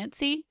other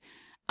pregnancy.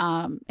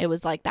 It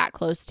was like that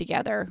close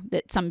together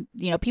that some,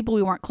 people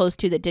we weren't close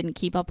to that didn't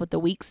keep up with the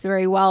weeks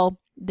very well.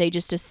 They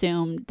just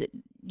assumed that,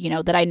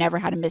 that I never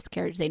had a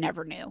miscarriage. They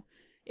never knew.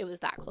 It was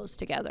that close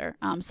together.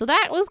 So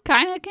that was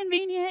kind of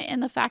convenient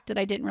in the fact that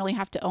I didn't really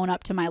have to own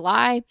up to my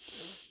lie.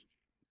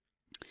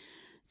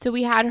 So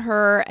we had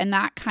her, and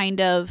that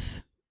kind of,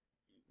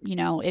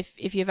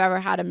 if you've ever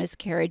had a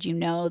miscarriage,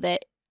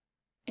 that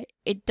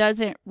it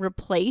doesn't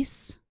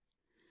replace,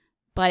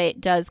 but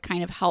it does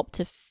kind of help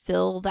to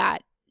fill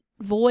that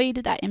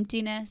void, that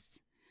emptiness.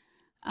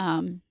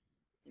 And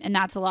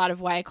that's a lot of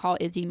why I call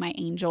Izzy my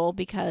angel,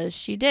 because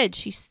she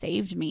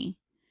saved me.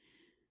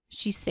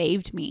 She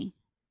saved me.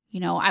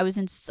 I was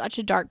in such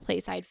a dark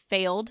place. I had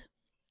failed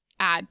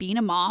at being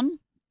a mom,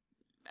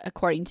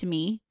 according to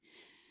me,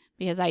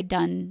 because I'd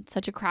done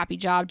such a crappy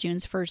job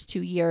June's first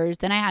 2 years.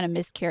 Then I had a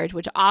miscarriage,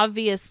 which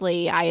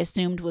obviously I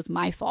assumed was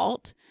my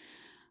fault.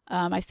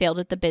 I failed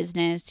at the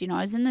business. I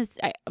was in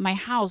my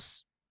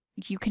house,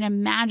 you can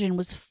imagine,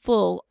 was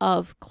full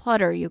of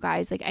clutter, you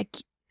guys.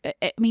 Like,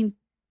 I mean,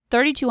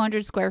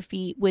 3,200 square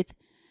feet with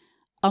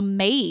a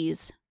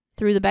maze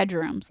through the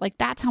bedrooms. Like,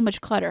 that's how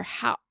much clutter.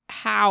 How?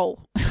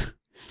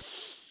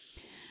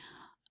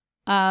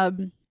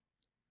 And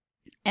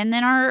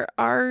then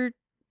our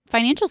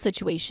financial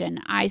situation,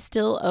 I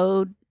still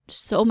owed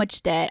so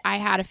much debt. I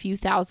had a few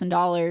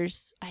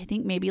 $1,000s, I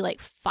think maybe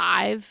like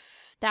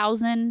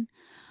 $5,000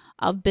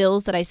 of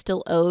bills that I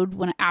still owed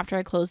after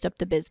I closed up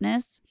the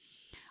business.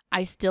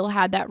 I still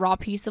had that raw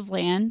piece of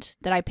land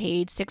that I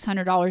paid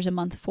 $600 a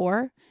month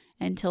for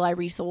until I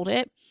resold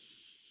it.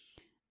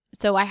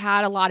 So I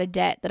had a lot of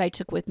debt that I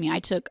took with me. I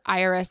took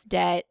IRS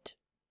debt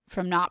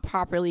from not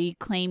properly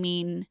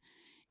claiming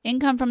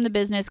income from the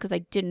business because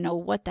I didn't know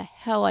what the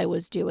hell I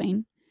was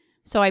doing.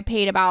 So I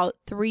paid about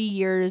 3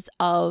 years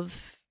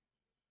of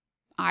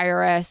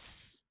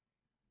IRS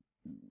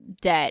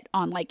debt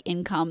on like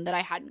income that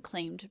I hadn't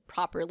claimed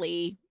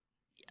properly.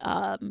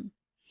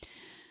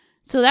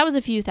 So that was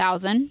a few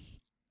thousand.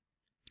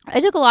 I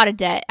took a lot of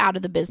debt out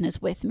of the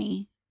business with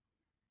me.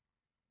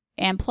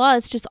 And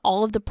plus just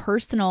all of the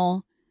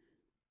personal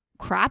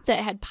crap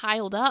that had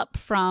piled up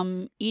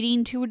from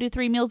eating 2 to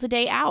 3 meals a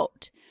day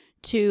out,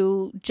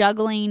 to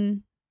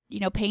juggling,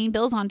 paying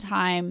bills on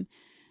time,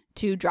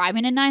 to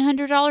driving a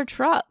 $900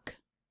 truck,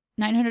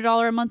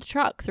 $900 a month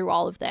truck through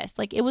all of this.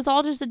 Like, it was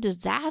all just a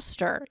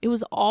disaster. It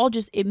was all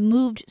just, it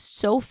moved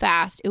so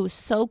fast. It was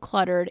so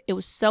cluttered. It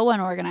was so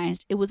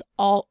unorganized. It was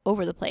all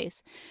over the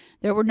place.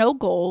 There were no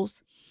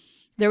goals.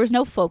 There was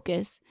no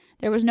focus.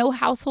 There was no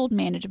household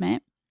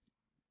management.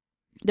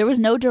 There was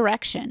no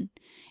direction.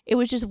 It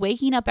was just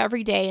waking up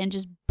every day and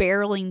just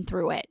barreling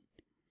through it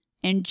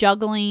and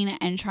juggling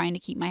and trying to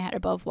keep my head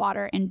above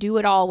water and do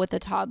it all with a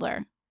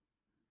toddler.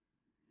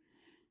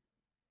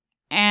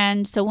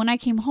 And so when I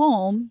came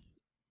home,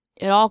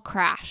 it all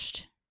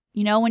crashed.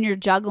 When you're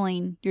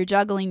juggling,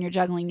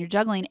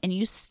 and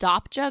you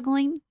stop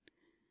juggling,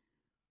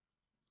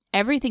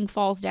 everything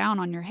falls down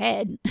on your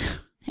head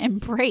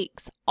and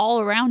breaks all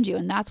around you.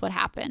 And that's what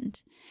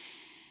happened.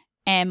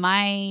 And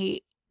my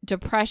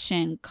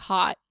depression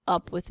caught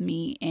up with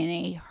me in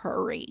a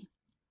hurry.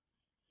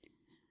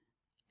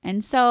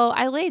 And so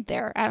I laid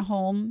there at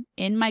home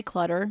in my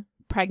clutter,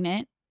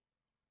 pregnant,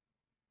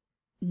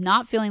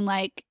 not feeling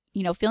like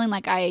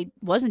I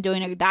wasn't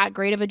doing that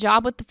great of a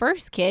job with the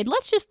first kid.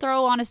 Let's just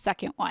throw on a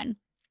second one.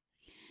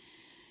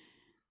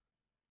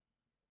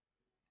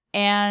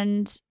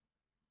 And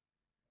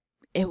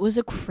it was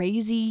a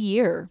crazy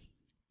year.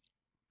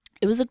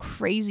 It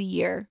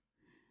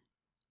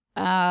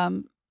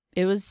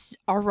was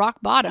our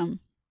rock bottom.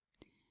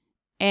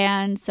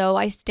 And so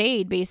I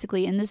stayed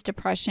basically in this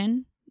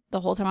depression the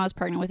whole time I was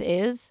pregnant with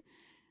Iz.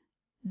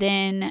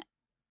 Then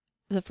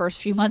the first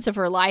few months of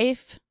her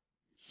life,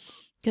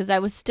 because I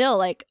was still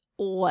like,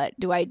 what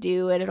do I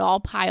do? And it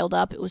all piled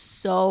up. It was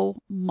so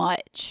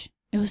much.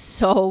 And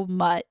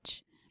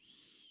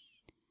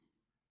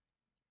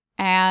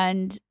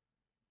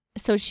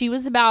so Izzy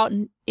was about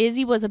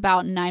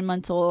 9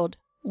 months old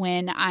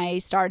when I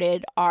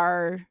started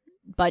our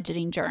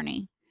budgeting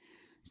journey.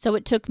 So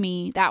it took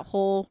me that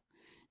whole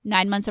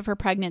 9 months of her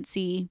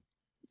pregnancy,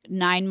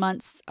 9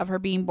 months of her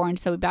being born,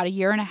 so about a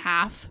year and a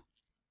half.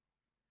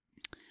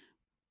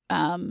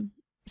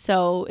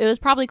 So it was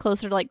probably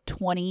closer to like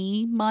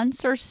 20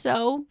 months or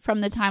so from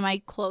the time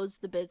I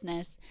closed the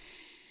business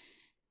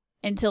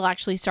until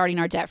actually starting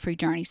our debt-free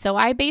journey. So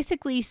I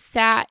basically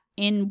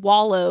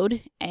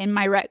wallowed in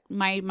my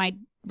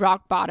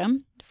rock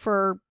bottom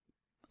for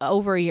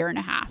over a year and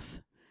a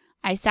half.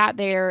 I sat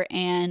there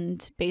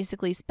and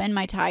basically spun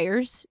my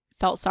tires,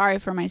 felt sorry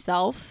for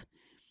myself,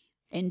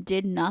 and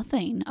did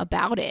nothing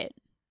about it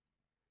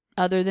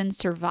other than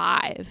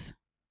survive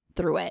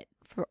through it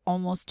for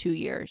almost 2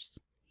 years.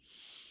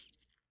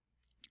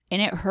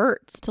 And it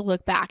hurts to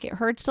look back. It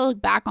hurts to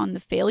look back on the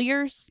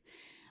failures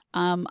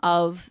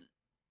of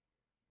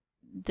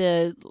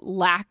the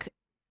lack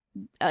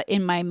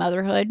in my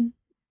motherhood.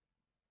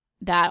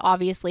 That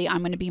obviously I'm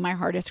going to be my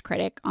hardest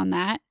critic on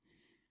that.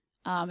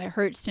 It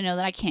hurts to know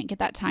that I can't get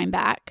that time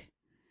back.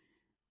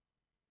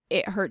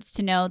 It hurts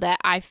to know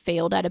that I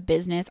failed at a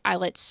business. I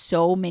let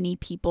so many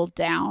people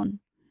down.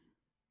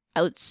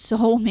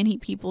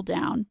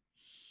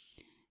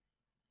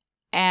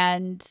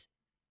 And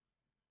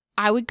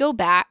I would go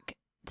back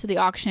to the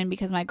auction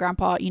because my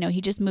grandpa,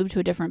 he just moved to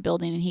a different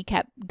building and he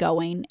kept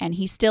going, and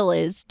he still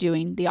is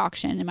doing the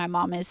auction, and my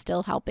mom is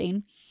still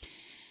helping.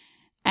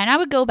 And I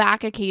would go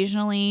back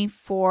occasionally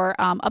for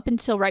up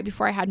until right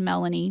before I had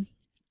Melanie.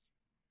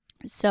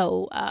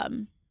 So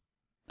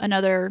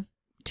another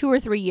 2 or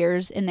 3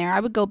 years in there, I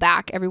would go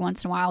back every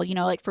once in a while,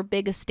 like for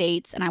big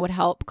estates, and I would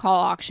help call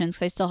auctions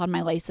because I still had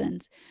my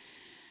license,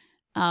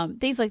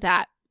 things like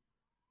that.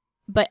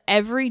 But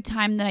every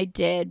time that I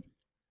did,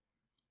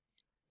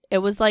 it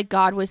was like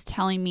God was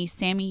telling me,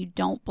 Sammy, you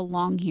don't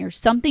belong here.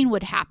 Something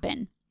would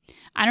happen.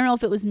 I don't know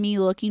if it was me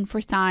looking for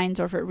signs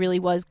or if it really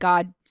was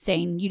God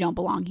saying, you don't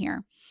belong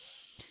here.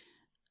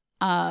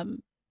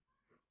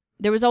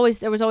 There was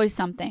always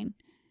something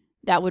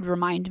that would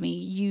remind me,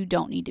 you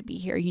don't need to be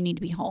here. You need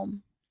to be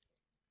home.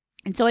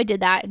 And so I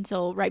did that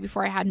until right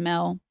before I had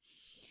Mel.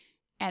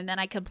 And then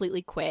I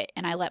completely quit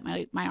and I let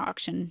my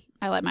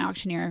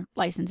auctioneer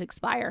license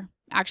expire.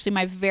 Actually,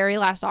 my very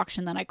last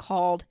auction that I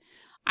called,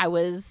 I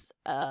was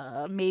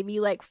maybe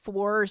like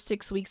 4 or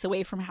 6 weeks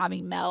away from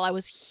having Mel. I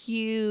was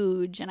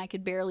huge and I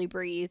could barely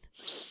breathe.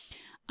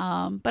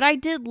 But I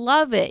did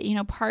love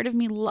it. Part of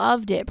me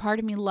loved it. Part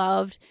of me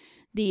loved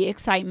the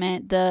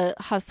excitement, the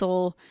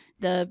hustle,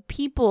 the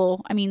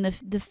people,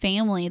 the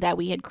family that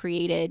we had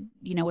created,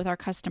 with our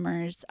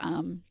customers.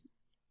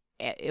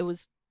 It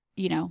was,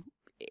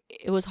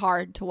 it was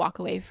hard to walk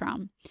away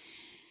from.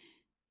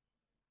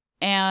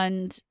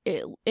 And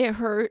it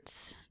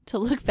hurts to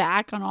look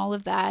back on all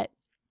of that.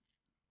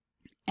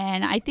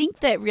 And I think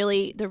that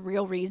really the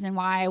real reason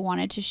why I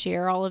wanted to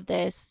share all of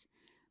this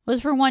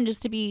was, for one,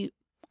 just to be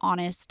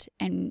honest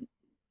and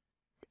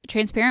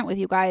transparent with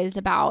you guys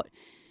about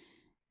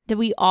that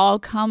we all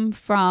come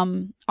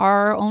from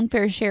our own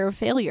fair share of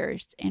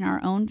failures and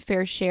our own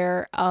fair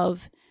share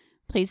of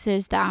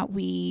places that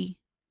we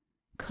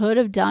could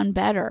have done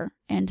better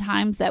and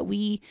times that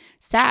we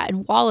sat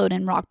and wallowed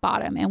in rock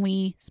bottom and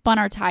we spun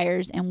our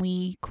tires and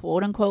we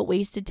quote unquote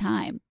wasted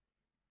time.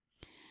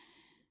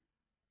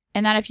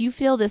 And that if you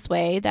feel this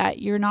way,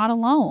 that you're not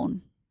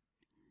alone.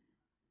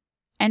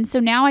 And so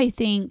now I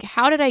think,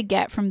 how did I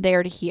get from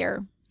there to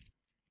here?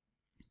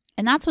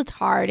 And that's what's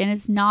hard. And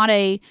it's not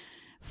a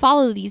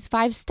follow these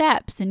 5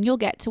 steps and you'll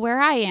get to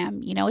where I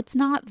am. It's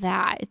not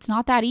that. It's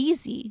not that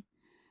easy.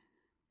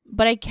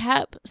 But I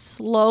kept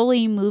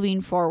slowly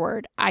moving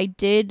forward. I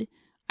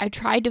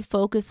tried to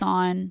focus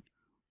on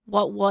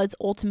what was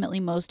ultimately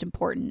most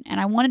important. And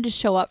I wanted to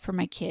show up for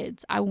my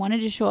kids. I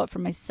wanted to show up for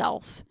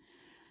myself.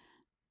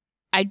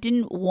 I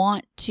didn't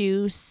want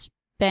to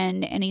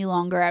spend any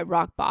longer at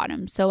rock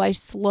bottom. So I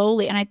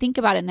slowly, and I think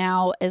about it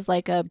now as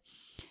like I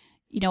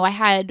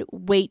had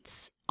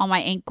weights on my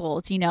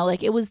ankles,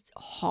 like it was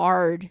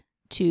hard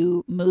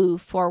to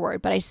move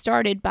forward. But I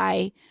started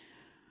by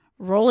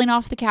rolling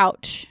off the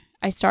couch.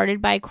 I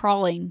started by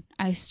crawling.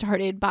 I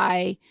started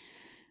by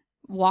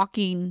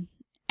walking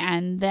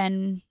and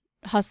then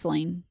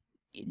hustling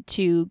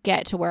to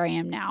get to where I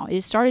am now.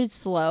 It started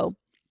slow.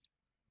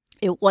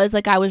 It was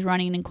like I was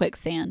running in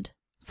quicksand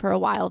for a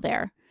while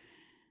there.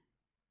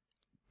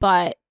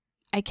 But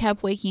I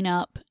kept waking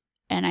up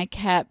and I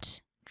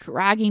kept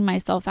dragging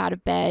myself out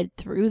of bed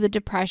through the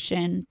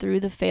depression, through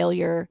the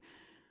failure,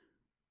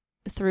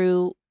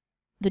 through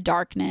the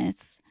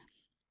darkness.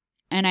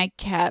 And I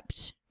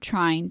kept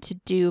trying to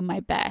do my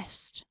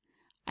best.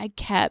 I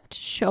kept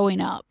showing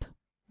up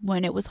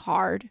when it was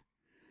hard.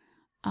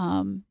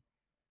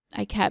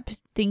 I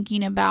kept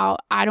thinking about,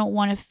 I don't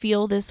want to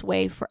feel this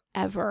way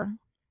forever.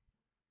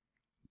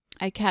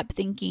 I kept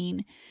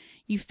thinking,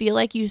 you feel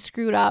like you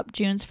screwed up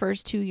June's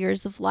first 2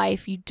 years of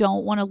life. You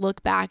don't want to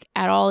look back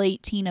at all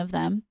 18 of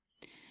them,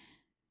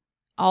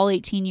 all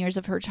 18 years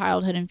of her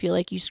childhood, and feel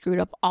like you screwed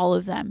up all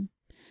of them.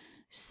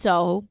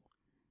 So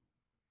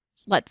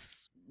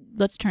let's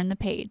turn the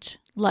page.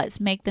 Let's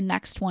make the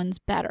next ones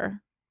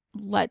better.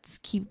 Let's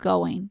keep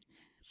going.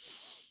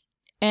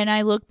 And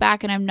I look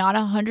back and I'm not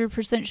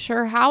 100%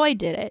 sure how I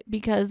did it,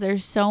 because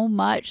there's so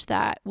much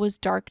that was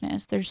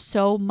darkness. There's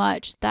so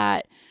much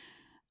that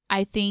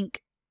I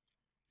think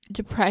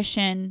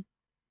depression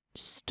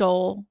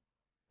stole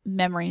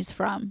memories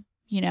from,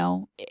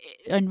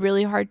 in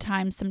really hard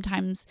times.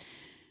 Sometimes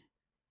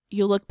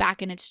you look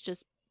back and it's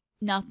just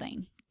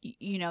nothing.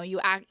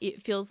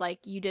 It feels like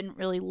you didn't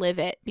really live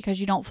it because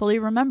you don't fully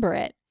remember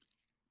it,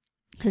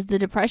 because the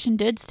depression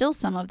did steal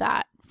some of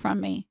that from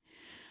me.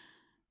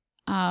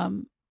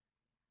 But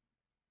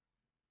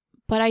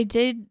I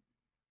did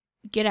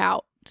get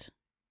out.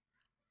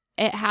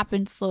 It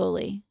happened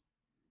slowly.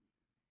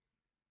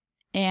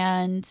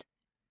 And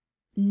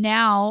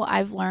now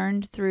I've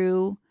learned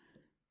through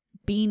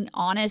being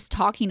honest,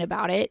 talking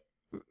about it,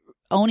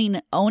 owning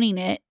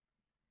it,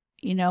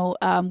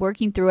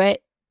 working through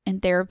it in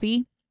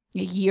therapy, a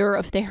year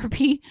of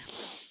therapy,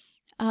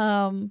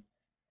 that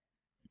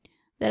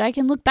I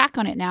can look back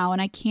on it now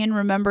and I can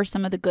remember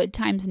some of the good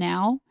times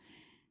now.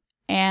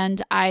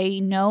 And I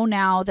know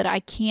now that I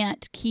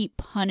can't keep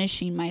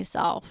punishing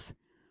myself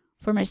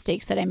for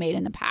mistakes that I made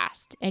in the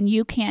past. And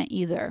you can't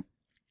either.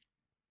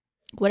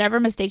 Whatever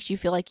mistakes you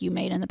feel like you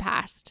made in the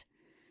past,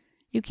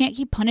 you can't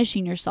keep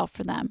punishing yourself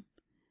for them.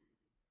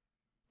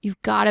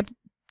 You've got to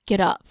get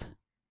up.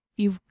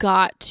 You've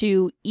got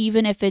to,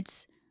 even if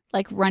it's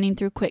like running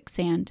through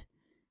quicksand,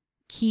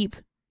 keep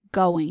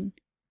going.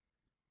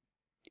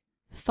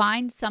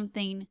 Find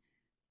something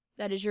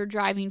that is your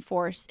driving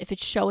force. If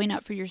it's showing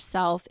up for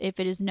yourself, if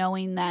it is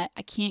knowing that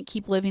I can't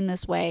keep living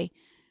this way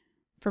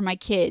for my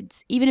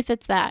kids, even if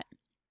it's that,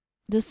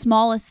 the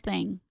smallest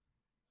thing,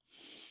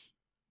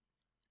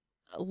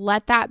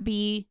 let that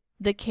be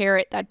the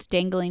carrot that's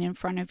dangling in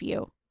front of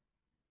you,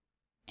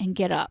 and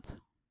get up.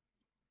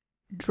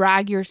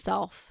 Drag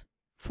yourself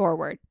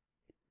forward.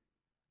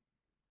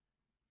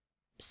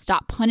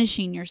 Stop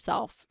punishing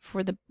yourself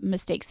for the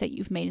mistakes that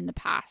you've made in the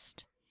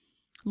past.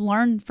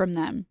 Learn from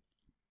them.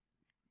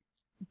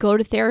 Go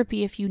to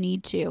therapy if you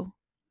need to.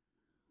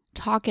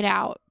 Talk it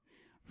out.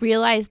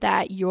 Realize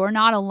that you're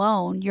not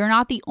alone. You're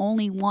not the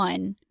only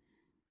one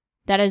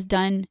that has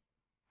done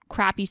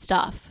crappy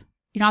stuff.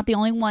 You're not the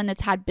only one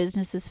that's had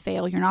businesses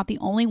fail. You're not the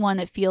only one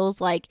that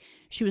feels like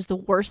she was the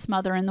worst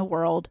mother in the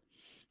world.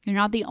 You're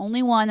not the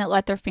only one that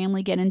let their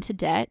family get into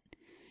debt.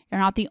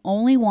 You're not the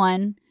only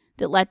one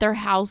that let their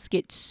house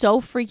get so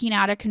freaking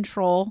out of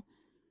control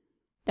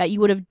that you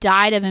would have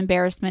died of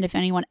embarrassment if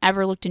anyone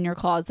ever looked in your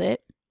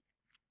closet.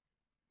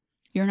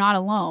 You're not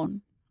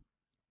alone.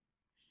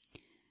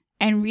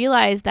 And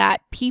realize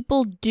that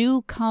people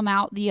do come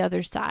out the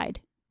other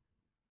side.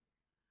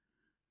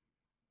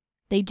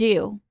 They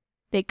do.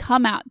 They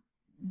come out.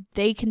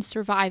 They can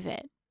survive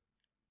it.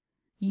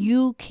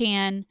 You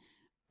can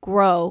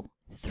grow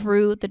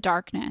through the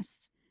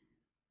darkness.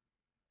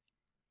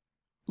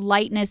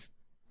 Lightness.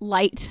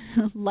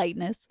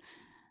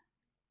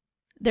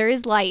 There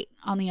is light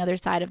on the other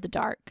side of the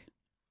dark.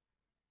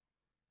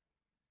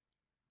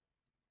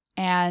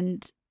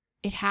 And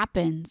it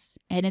happens,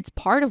 and it's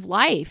part of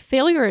life.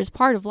 Failure is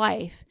part of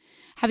life.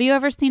 Have you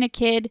ever seen a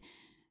kid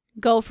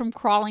go from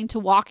crawling to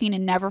walking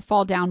and never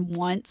fall down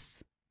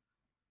once?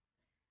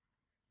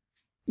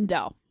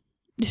 No.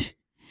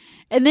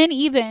 And then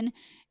even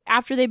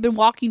after they've been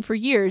walking for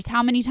years,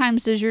 how many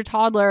times does your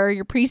toddler or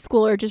your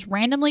preschooler just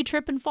randomly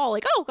trip and fall?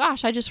 Like, oh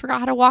gosh, I just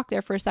forgot how to walk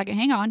there for a second.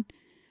 Hang on.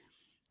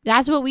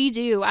 That's what we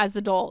do as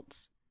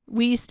adults.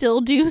 We still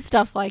do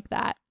stuff like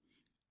that.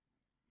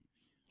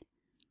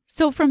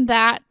 So from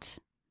that,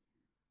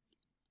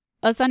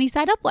 A Sunny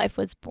Side Up Life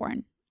was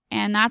born.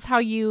 And that's how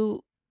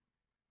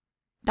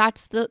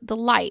that's the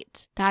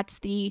light. That's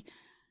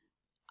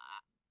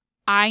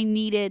I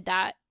needed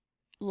that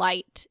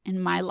light in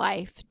my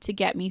life to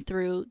get me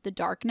through the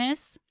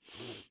darkness.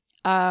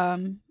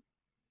 And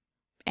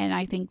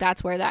I think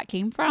that's where that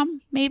came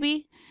from,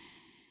 maybe.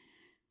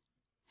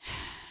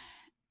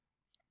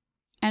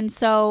 And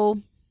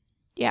so,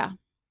 yeah,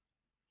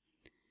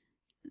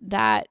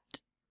 that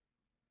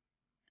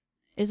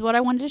is what I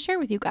wanted to share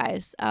with you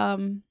guys.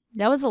 That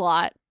was a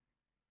lot.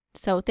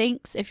 So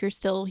thanks if you're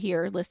still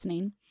here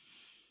listening,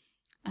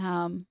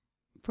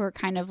 for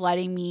kind of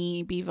letting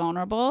me be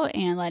vulnerable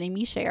and letting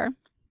me share.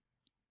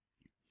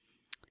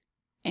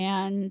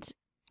 And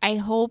I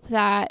hope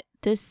that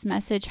this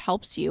message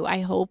helps you. I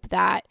hope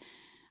that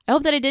I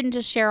didn't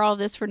just share all of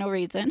this for no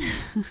reason.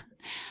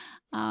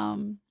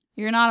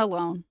 You're not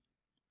alone.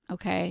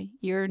 Okay?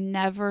 You're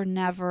never,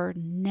 never,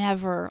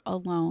 never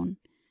alone.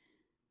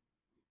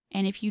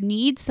 And if you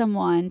need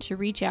someone to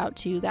reach out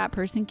to, that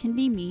person can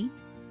be me.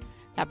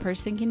 That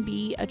person can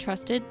be a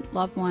trusted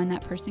loved one.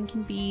 That person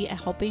can be a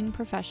helping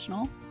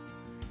professional.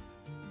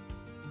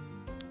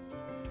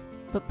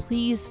 But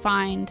please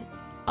find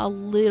a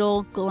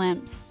little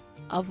glimpse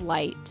of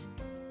light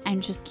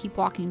and just keep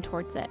walking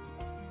towards it.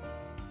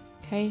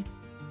 Okay?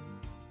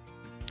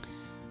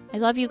 I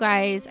love you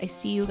guys. I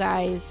see you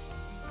guys.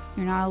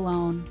 You're not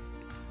alone.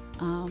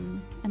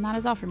 And that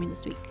is all for me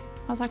this week.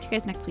 I'll talk to you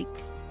guys next week.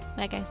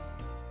 Bye, guys.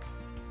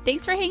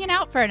 Thanks for hanging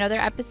out for another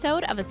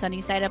episode of A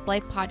Sunny Side Up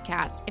Life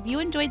podcast. If you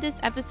enjoyed this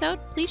episode,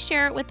 please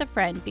share it with a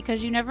friend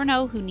because you never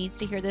know who needs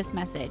to hear this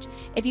message.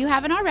 If you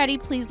haven't already,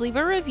 please leave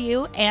a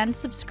review and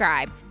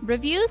subscribe.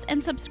 Reviews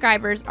and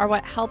subscribers are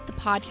what help the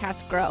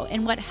podcast grow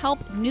and what help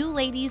new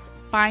ladies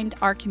find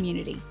our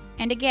community.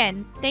 And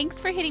again, thanks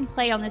for hitting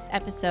play on this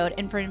episode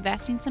and for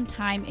investing some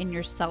time in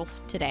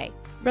yourself today.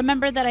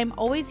 Remember that I'm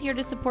always here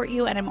to support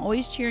you and I'm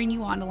always cheering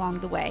you on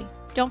along the way.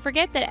 Don't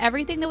forget that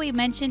everything that we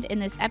mentioned in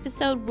this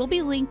episode will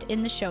be linked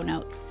in the show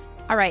notes.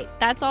 All right,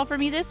 that's all for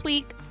me this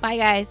week. Bye,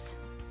 guys.